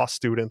law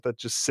student that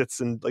just sits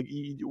and like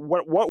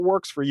what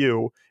works for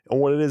you and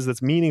what it is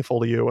that's meaningful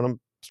to you. And I'm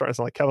starting to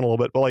sound like Kevin a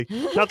little bit, but like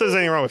not that there's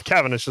anything wrong with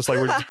Kevin. It's just like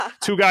we're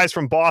two guys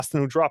from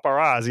Boston who drop our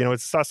eyes. It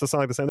starts to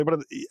sound like the same thing.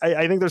 But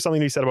I think there's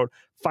something to be said about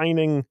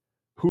finding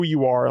who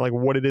you are and like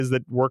what it is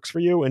that works for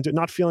you, and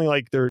not feeling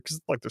like there's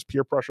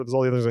peer pressure, there's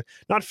all the others,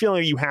 not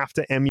feeling like you have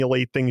to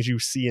emulate things you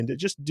see, and to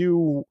just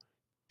do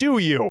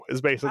you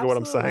is basically what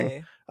I'm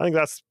saying. I think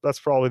that's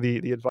probably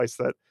the advice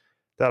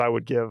that I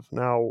would give.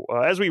 Now,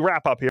 as we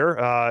wrap up here,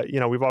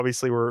 we've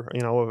obviously we're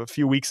a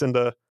few weeks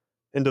into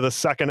the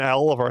second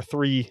L of our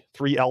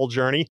 3L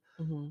journey.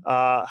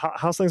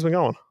 How's things been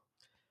going?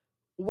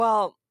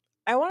 Well,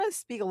 I want to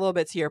speak a little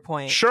bit to your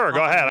point. Sure,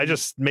 go ahead. I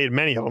just made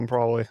many of them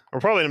probably. Or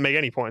probably didn't make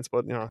any points,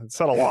 but it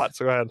said a lot,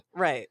 so go ahead.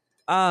 Right.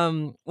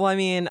 Well, I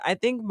mean, I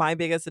think my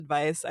biggest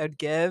advice I would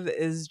give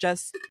is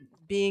just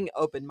being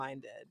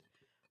open-minded.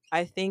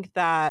 I think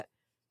that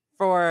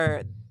there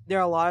are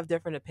a lot of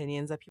different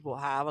opinions that people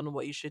have on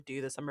what you should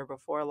do the summer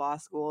before law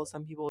school.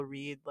 Some people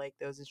read like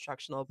those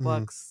instructional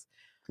books.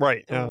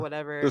 Right. And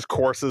whatever. There's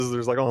courses,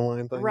 there's like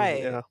online things.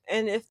 Right. Yeah.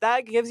 And if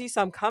that gives you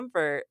some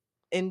comfort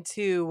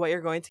into what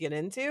you're going to get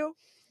into,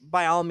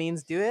 by all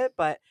means do it.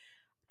 But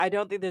I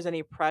don't think there's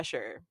any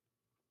pressure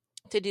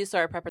to do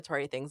sort of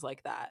preparatory things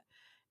like that.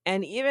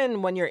 And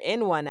even when you're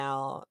in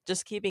 1L,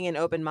 just keeping an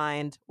open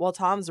mind. Well,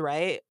 Tom's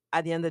right.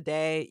 At the end of the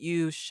day,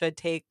 you should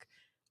take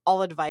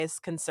all advice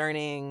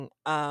concerning,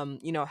 how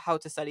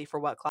to study for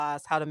what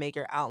class, how to make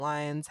your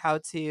outlines, how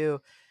to,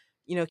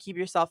 keep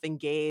yourself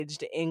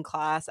engaged in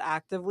class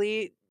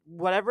actively.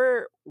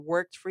 Whatever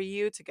worked for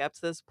you to get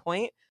to this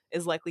point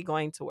is likely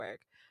going to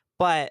work.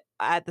 But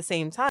at the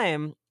same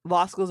time,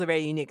 law school is a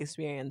very unique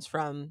experience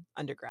from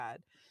undergrad.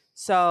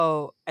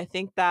 So I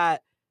think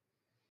that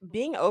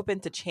being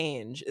open to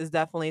change is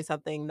definitely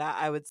something that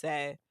I would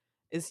say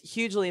is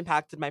hugely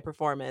impacted my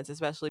performance,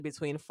 especially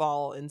between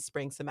fall and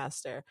spring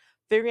semester.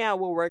 Figuring out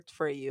what worked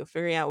for you,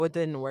 figuring out what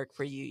didn't work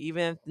for you,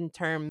 even in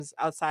terms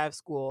outside of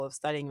school of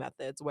studying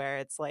methods, where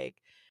it's like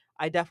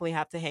I definitely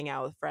have to hang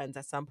out with friends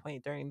at some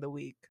point during the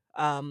week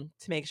to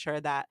make sure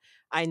that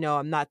I know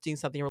I'm not doing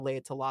something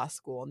related to law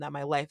school and that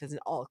my life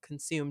isn't all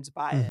consumed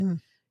by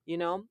it,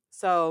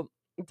 So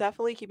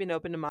definitely keeping an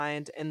open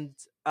mind. And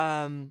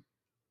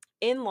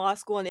in law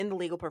school and in the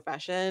legal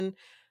profession,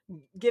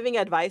 giving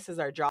advice is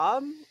our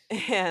job,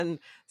 and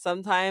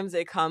sometimes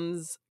it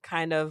comes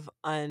kind of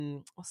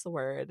what's the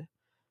word?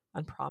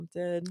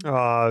 Unprompted,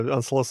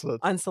 unsolicited,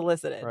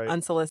 right.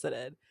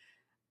 Unsolicited,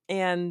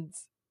 and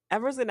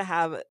everyone's gonna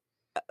have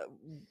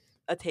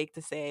a take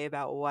to say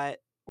about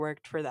what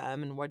worked for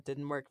them and what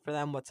didn't work for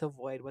them, what to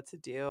avoid, what to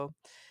do.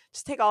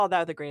 Just take all of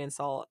that with a grain of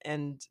salt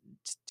and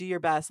just do your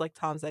best. Like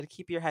Tom said,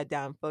 keep your head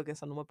down,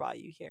 focus on what brought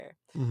you here.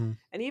 Mm-hmm.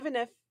 And even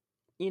if,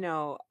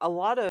 a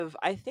lot of,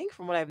 I think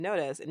from what I've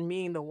noticed in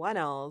meeting the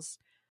 1Ls,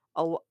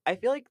 I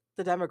feel like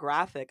the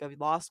demographic of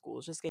law school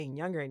is just getting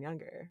younger and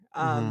younger.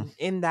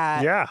 In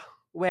that, Yeah.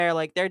 where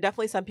like there are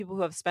definitely some people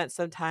who have spent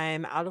some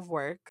time out of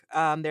work. There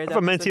are I have a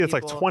definitely mentee some that's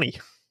like people, 20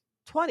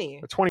 20,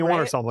 or 21 or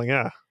right? something.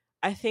 Yeah.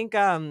 I think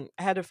I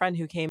had a friend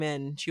who came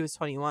in, she was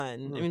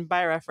 21. I mean,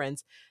 by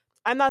reference,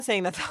 I'm not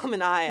saying that Tom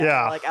and I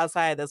Yeah. are like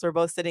outside this. We're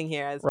both sitting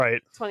here as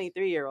Right.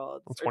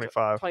 23-year-olds. I'm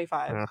 25.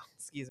 25. Yeah.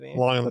 Excuse me.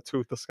 Long in the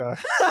tooth, this guy.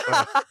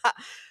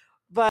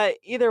 But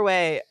either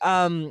way,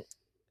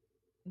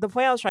 the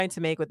point I was trying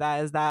to make with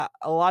that is that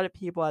a lot of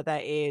people at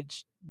that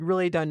age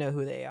really don't know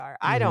who they are.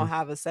 I don't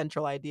have a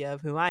central idea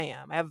of who I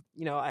am. I have,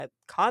 a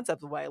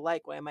concept of what I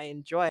like, what I might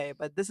enjoy,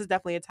 but this is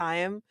definitely a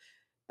time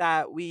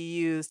that we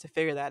use to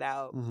figure that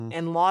out.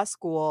 In law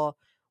school,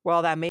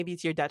 while that may be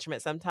to your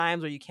detriment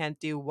sometimes, or you can't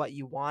do what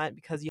you want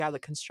because you have the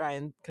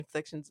constraints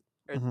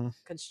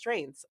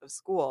of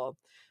school,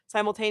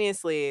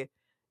 simultaneously,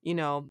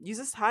 use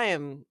this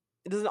time.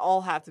 It doesn't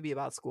all have to be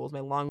about school. Is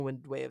my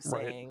long-winded way of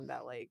saying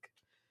that, like,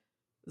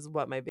 this is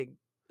what my big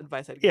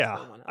advice I'd give to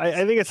the 1Ls.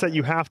 I think it's that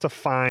you have to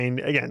find,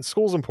 again,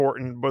 school's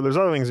important, but there's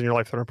other things in your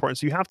life that are important.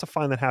 So you have to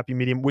find that happy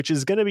medium, which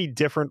is going to be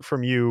different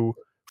for you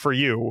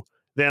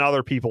than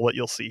other people that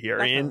you'll see here.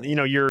 Definitely.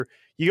 And,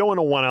 you go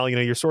into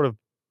 1L, you're sort of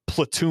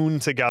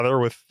platooned together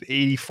with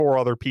 84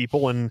 other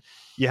people, and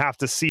you have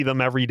to see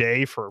them every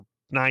day for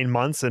 9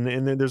 months.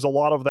 And there's a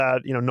lot of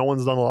that, no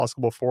one's done law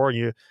school before.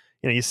 And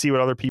you see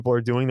what other people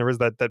are doing. There is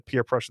that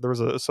peer pressure. There was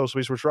a social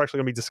piece, which we're actually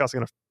going to be discussing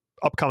in an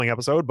upcoming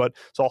episode, but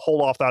so I'll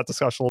hold off that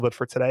discussion a little bit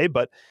for today.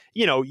 But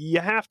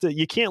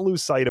you can't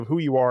lose sight of who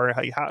you are,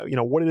 how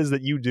what it is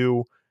that you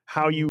do,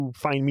 how you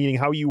find meaning,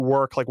 how you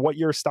work, like what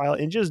your style,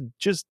 and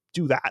just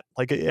do that.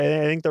 Like I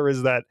think there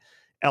is that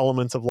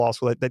element of law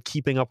school that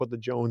keeping up with the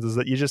Joneses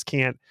that you just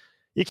can't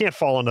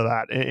fall into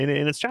that, and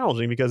it's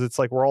challenging because it's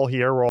like we're all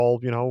here, we're all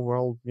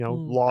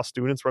law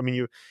students. I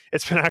mean,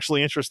 it's been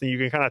actually interesting. You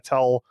can kind of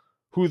tell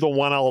who the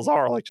 1Ls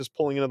are, like just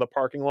pulling into the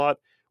parking lot,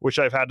 which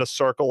I've had to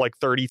circle like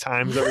 30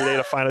 times every day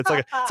to find. It's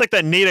like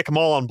that Natick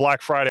Mall on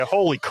Black Friday.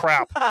 Holy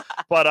crap!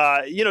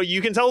 But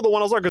you can tell who the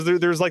 1Ls are because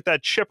there's like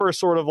that chipper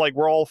sort of like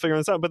we're all figuring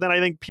this out. But then I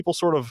think people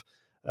sort of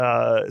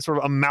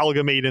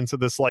amalgamate into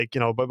this, like,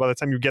 but by the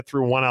time you get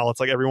through 1L,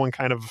 it's like everyone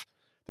kind of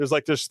there's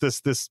like this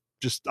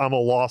just I'm a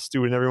law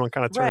student. Everyone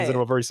kind of turns into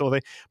a very similar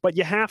thing. But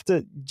you have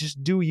to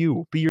just do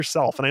you, be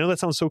yourself. And I know that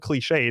sounds so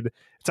cliched. It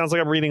sounds like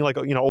I'm reading like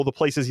all the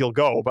places you'll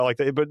go,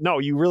 but no,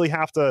 you really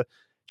have to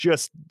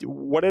just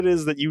what it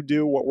is that you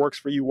do, what works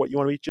for you, what you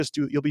want to be, just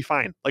do, you'll be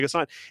fine. Like it's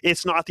not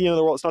the end of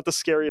the world. It's not the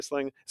scariest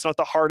thing. It's not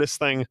the hardest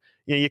thing.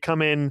 You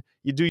come in,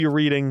 you do your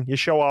reading, you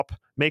show up,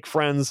 make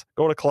friends,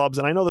 go to clubs.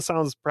 And I know this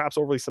sounds perhaps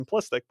overly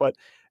simplistic, but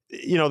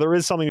there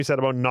is something you said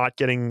about not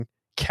getting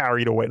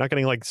carried away, not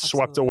getting like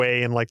swept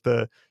away and like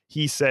the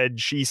he said,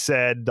 she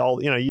said,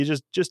 all, you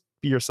just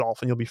be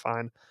yourself and you'll be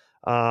fine.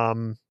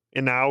 And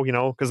now,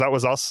 because that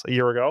was us a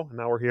year ago, and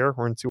now we're here.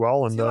 We're in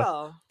 2L and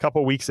a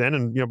couple of weeks in.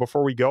 And,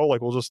 before we go, like,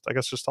 we'll just, I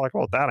guess, just talk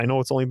about that. I know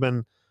it's only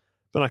been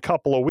a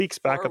couple of weeks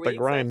back at the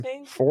grind.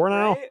 4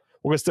 now?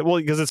 Right?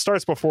 Because it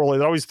starts before, like,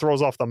 it always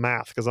throws off the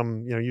math because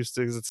I'm, used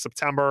to, because it's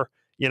September.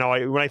 When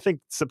I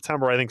think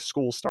September, I think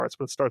school starts,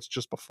 but it starts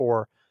just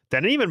before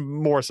then. And even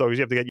more so because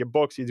you have to get your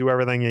books, you do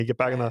everything, you get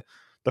back in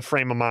the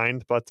frame of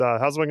mind. But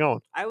how's it been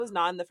going? I was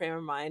not in the frame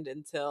of mind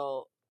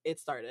until it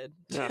started,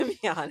 to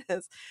be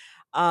honest.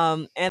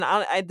 And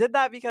I did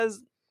that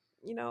because,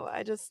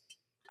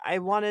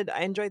 I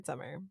enjoyed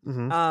summer.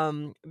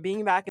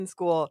 Being back in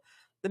school,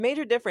 the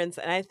major difference,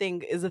 and I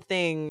think is a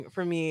thing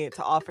for me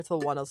to offer to the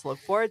 1Ls to look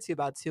forward to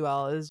about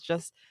 2L, is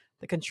just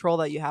the control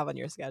that you have on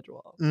your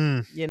schedule.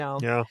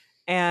 Yeah.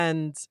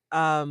 And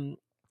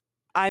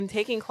I'm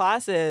taking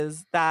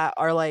classes that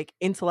are like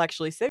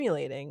intellectually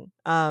stimulating.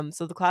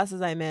 So the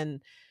classes I'm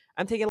in,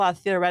 I'm taking a lot of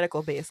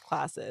theoretical based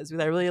classes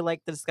because I really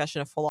like the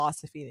discussion of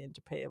philosophy and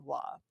interpretive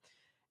law.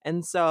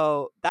 And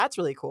so that's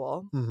really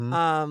cool.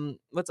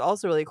 What's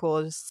also really cool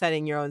is just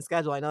setting your own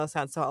schedule. I know that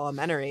sounds so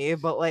elementary,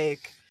 but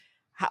like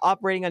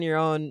operating on your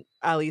own,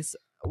 at least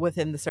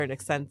within the certain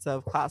extent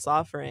of class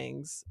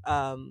offerings,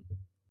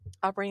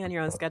 operating on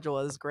your own schedule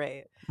is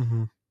great.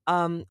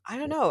 I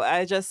don't know.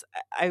 I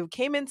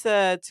came into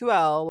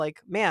 2L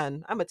like,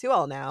 man, I'm a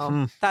 2L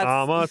now.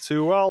 I'm a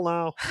 2L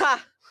now.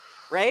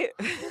 Right?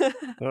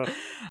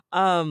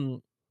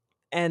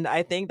 And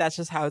I think that's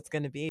just how it's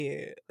going to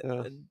be.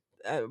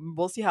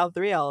 We'll see how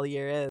 3L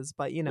year is,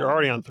 but you're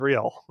already on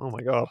 3L. Oh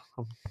my god,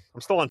 I'm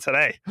still on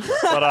today.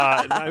 But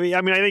I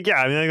think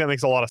that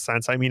makes a lot of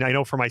sense. I mean, I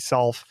know for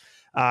myself,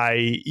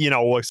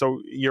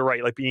 so you're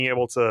right. Like being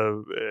able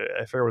to,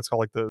 I forget what it's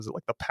called, like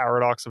the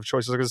paradox of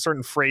choices. There's a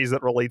certain phrase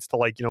that relates to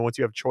like, once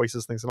you have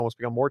choices, things can almost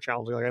become more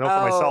challenging. Like I know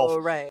for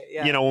myself, right,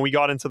 yeah. When we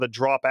got into the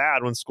drop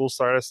ad, when school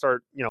started, I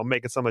start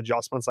making some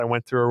adjustments. I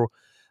went through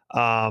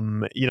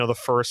the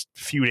first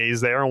few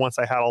days there. And once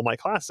I had all my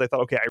classes, I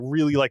thought, okay, I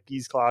really like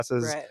these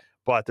classes, Right.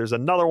 but there's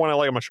another one I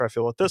like. I'm not sure I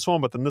feel with this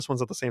one, but then this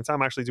one's at the same time.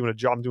 I'm actually doing a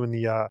job doing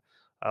the,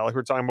 like we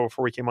were talking about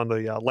before we came on,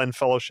 the Len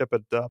Fellowship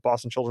at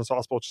Boston Children's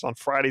Hospital, which is on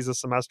Fridays this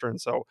semester.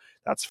 And so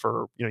that's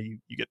for, you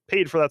get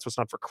paid for that. So it's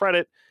not for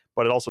credit,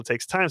 but it also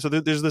takes time. So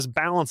there's this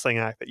balancing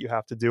act that you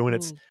have to do. And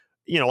it's,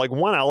 like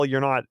 1L, you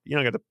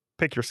don't get to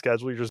pick your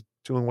schedule. You're just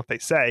doing what they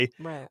say,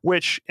 Right.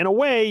 which in a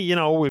way,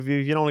 if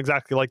you don't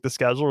exactly like the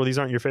schedule or these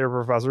aren't your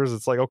favorite professors,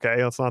 it's like, okay,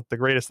 that's not the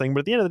greatest thing.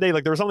 But at the end of the day,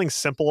 like there was something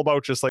simple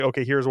about just like,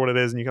 okay, here's what it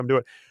is and you come do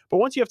it. But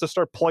once you have to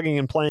start plugging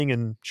and playing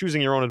and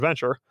choosing your own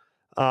adventure,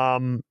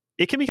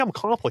 it can become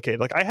complicated.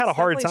 Like I had a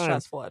hard time.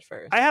 Stressful at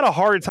first. I had a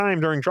hard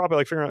time during drop,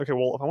 like figuring out, okay,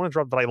 well, if I want to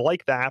drop, but I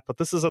like that, but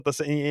this is at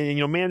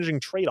the managing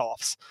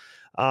trade-offs.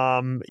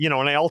 And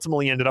I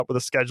ultimately ended up with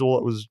a schedule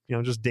that was,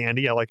 just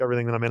dandy. I like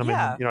everything that I'm in.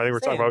 I think we're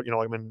talking about,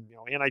 I'm in,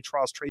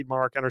 antitrust,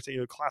 trademark,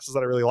 entertainment classes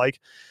that I really like,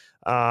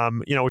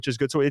 which is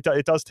good. So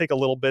it does take a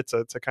little bit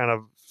to kind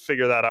of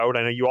figure that out.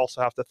 I know you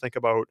also have to think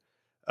about,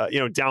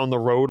 down the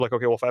road, like,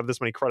 okay, well, if I have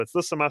this many credits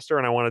this semester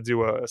and I want to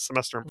do a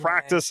semester in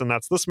practice and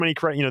that's this many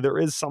credit, there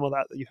is some of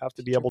that you have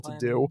to be able to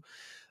do.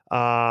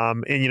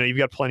 And you've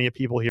got plenty of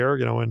people here,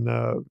 and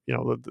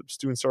the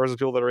student stars,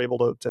 people that are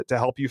able to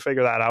help you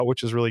figure that out,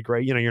 which is really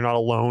great. You're not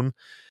alone,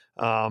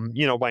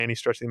 by any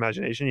stretch of the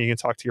imagination. You can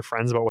talk to your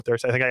friends about what they're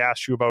saying. I think I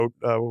asked you about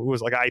it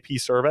was like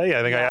IP survey.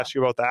 I think I asked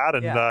you about that,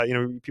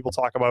 and people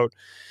talk about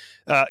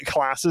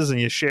classes and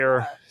you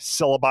share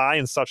syllabi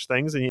and such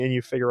things, and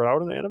you figure it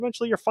out, and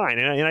eventually you're fine.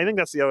 And I think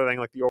that's the other thing.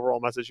 Like the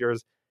overall message here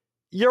is,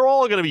 you're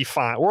all going to be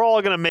fine. We're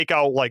all going to make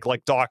out like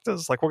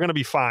doctors. Like we're going to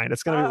be fine.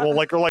 It's going to be we're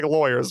like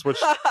lawyers, which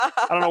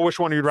I don't know which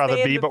one you'd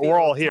rather be, but we're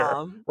all here,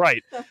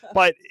 right?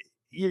 But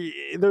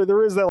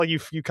there is that, like you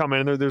come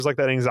in and there's like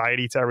that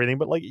anxiety to everything,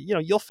 but like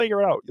you'll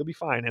figure it out. You'll be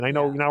fine. And I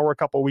know now we're a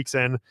couple of weeks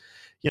in.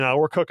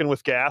 We're cooking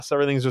with gas.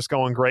 Everything's just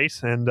going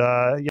great, and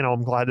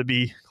I'm glad to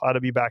be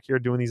back here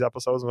doing these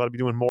episodes. I'm glad to be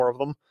doing more of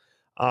them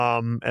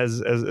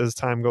as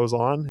time goes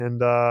on,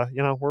 and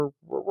we're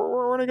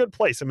in a good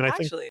place. I mean,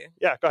 Actually,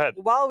 go ahead.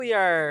 While we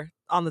are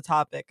on the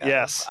topic of,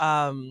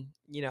 our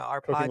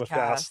Cooking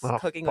podcast,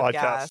 Cooking with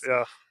Gas,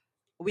 yeah,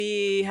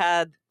 we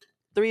had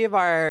 3 of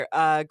our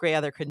great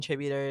other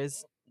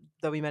contributors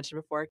that we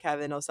mentioned before,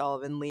 Kevin,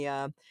 O'Sullivan,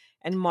 Leah,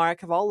 and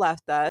Mark, have all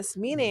left us,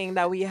 meaning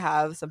that we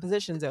have some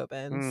positions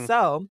open.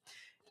 So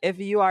if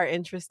you are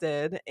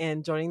interested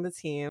in joining the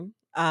team,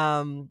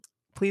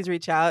 please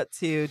reach out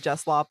to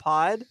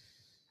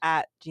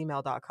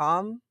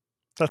justlawpod@gmail.com.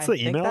 That's the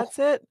email? That's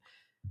it.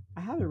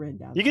 I have it written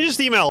down. You can just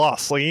email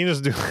us. Like you can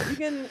just do. You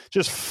can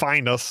just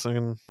find us.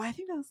 And I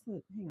think that's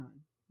the. Hang on,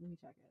 let me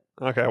check it.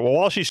 Okay. Well,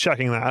 while she's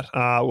checking that,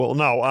 I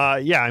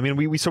mean,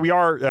 we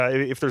are.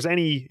 If there's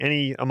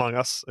any among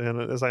us,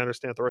 and as I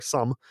understand, there are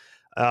some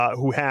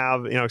who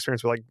have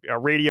experience with like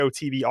radio,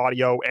 TV,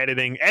 audio,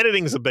 editing.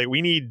 Editing's a big.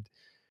 We need.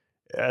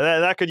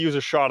 That could use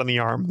a shot in the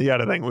arm. The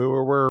editing,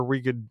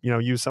 we could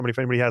use somebody, if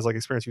anybody has like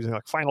experience using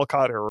like Final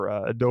Cut or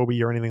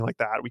Adobe or anything like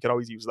that, we could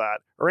always use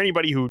that. Or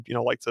anybody who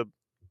like to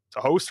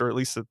host, or at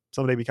least to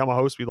someday become a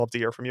host, we'd love to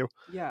hear from you.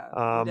 Yeah,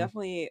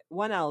 definitely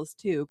 1Ls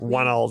too.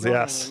 1Ls,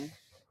 yes.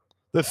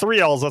 The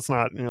 3Ls, that's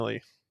not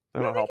really.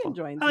 They don't help them.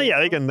 Oh yeah,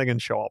 they can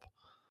show up.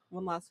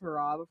 One last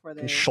hurrah before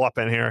they schlep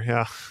in here.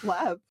 Yeah.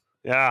 Schlep.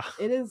 Yeah.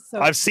 It is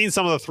so. I've seen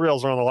some of the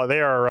 3Ls around the line.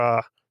 They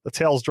are the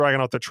tails dragging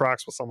out the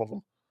tracks with some of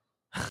them.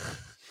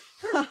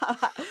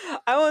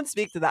 I won't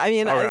speak to that. I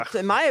mean,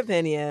 in my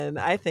opinion,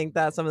 I think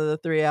that some of the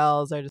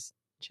 3Ls are just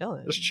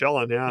chilling.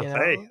 Yeah.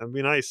 Hey, that'd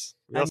be nice.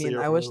 I mean,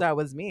 I wish that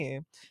was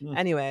me.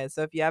 Anyway,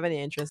 so if you have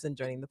any interest in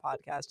joining the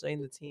podcast,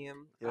 join the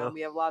team.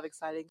 We have a lot of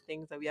exciting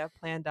things that we have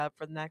planned up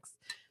for the next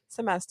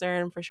semester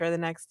and for sure the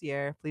next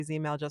year. Please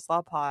email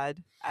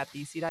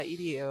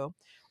justlawpod@bc.edu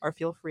or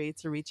feel free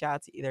to reach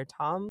out to either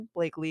Tom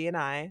Blakely and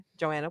I,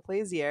 Joanna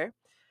Plaisier.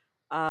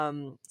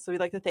 So we'd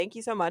like to thank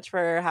you so much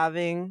for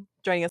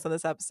joining us on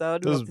this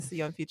episode. We hope to see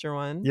you on future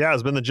ones. Yeah,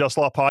 it's been the Just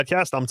Law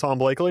Podcast. I'm Tom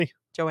Blakely.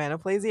 Joanna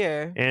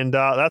Plaisier. And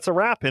that's a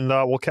wrap, and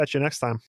we'll catch you next time.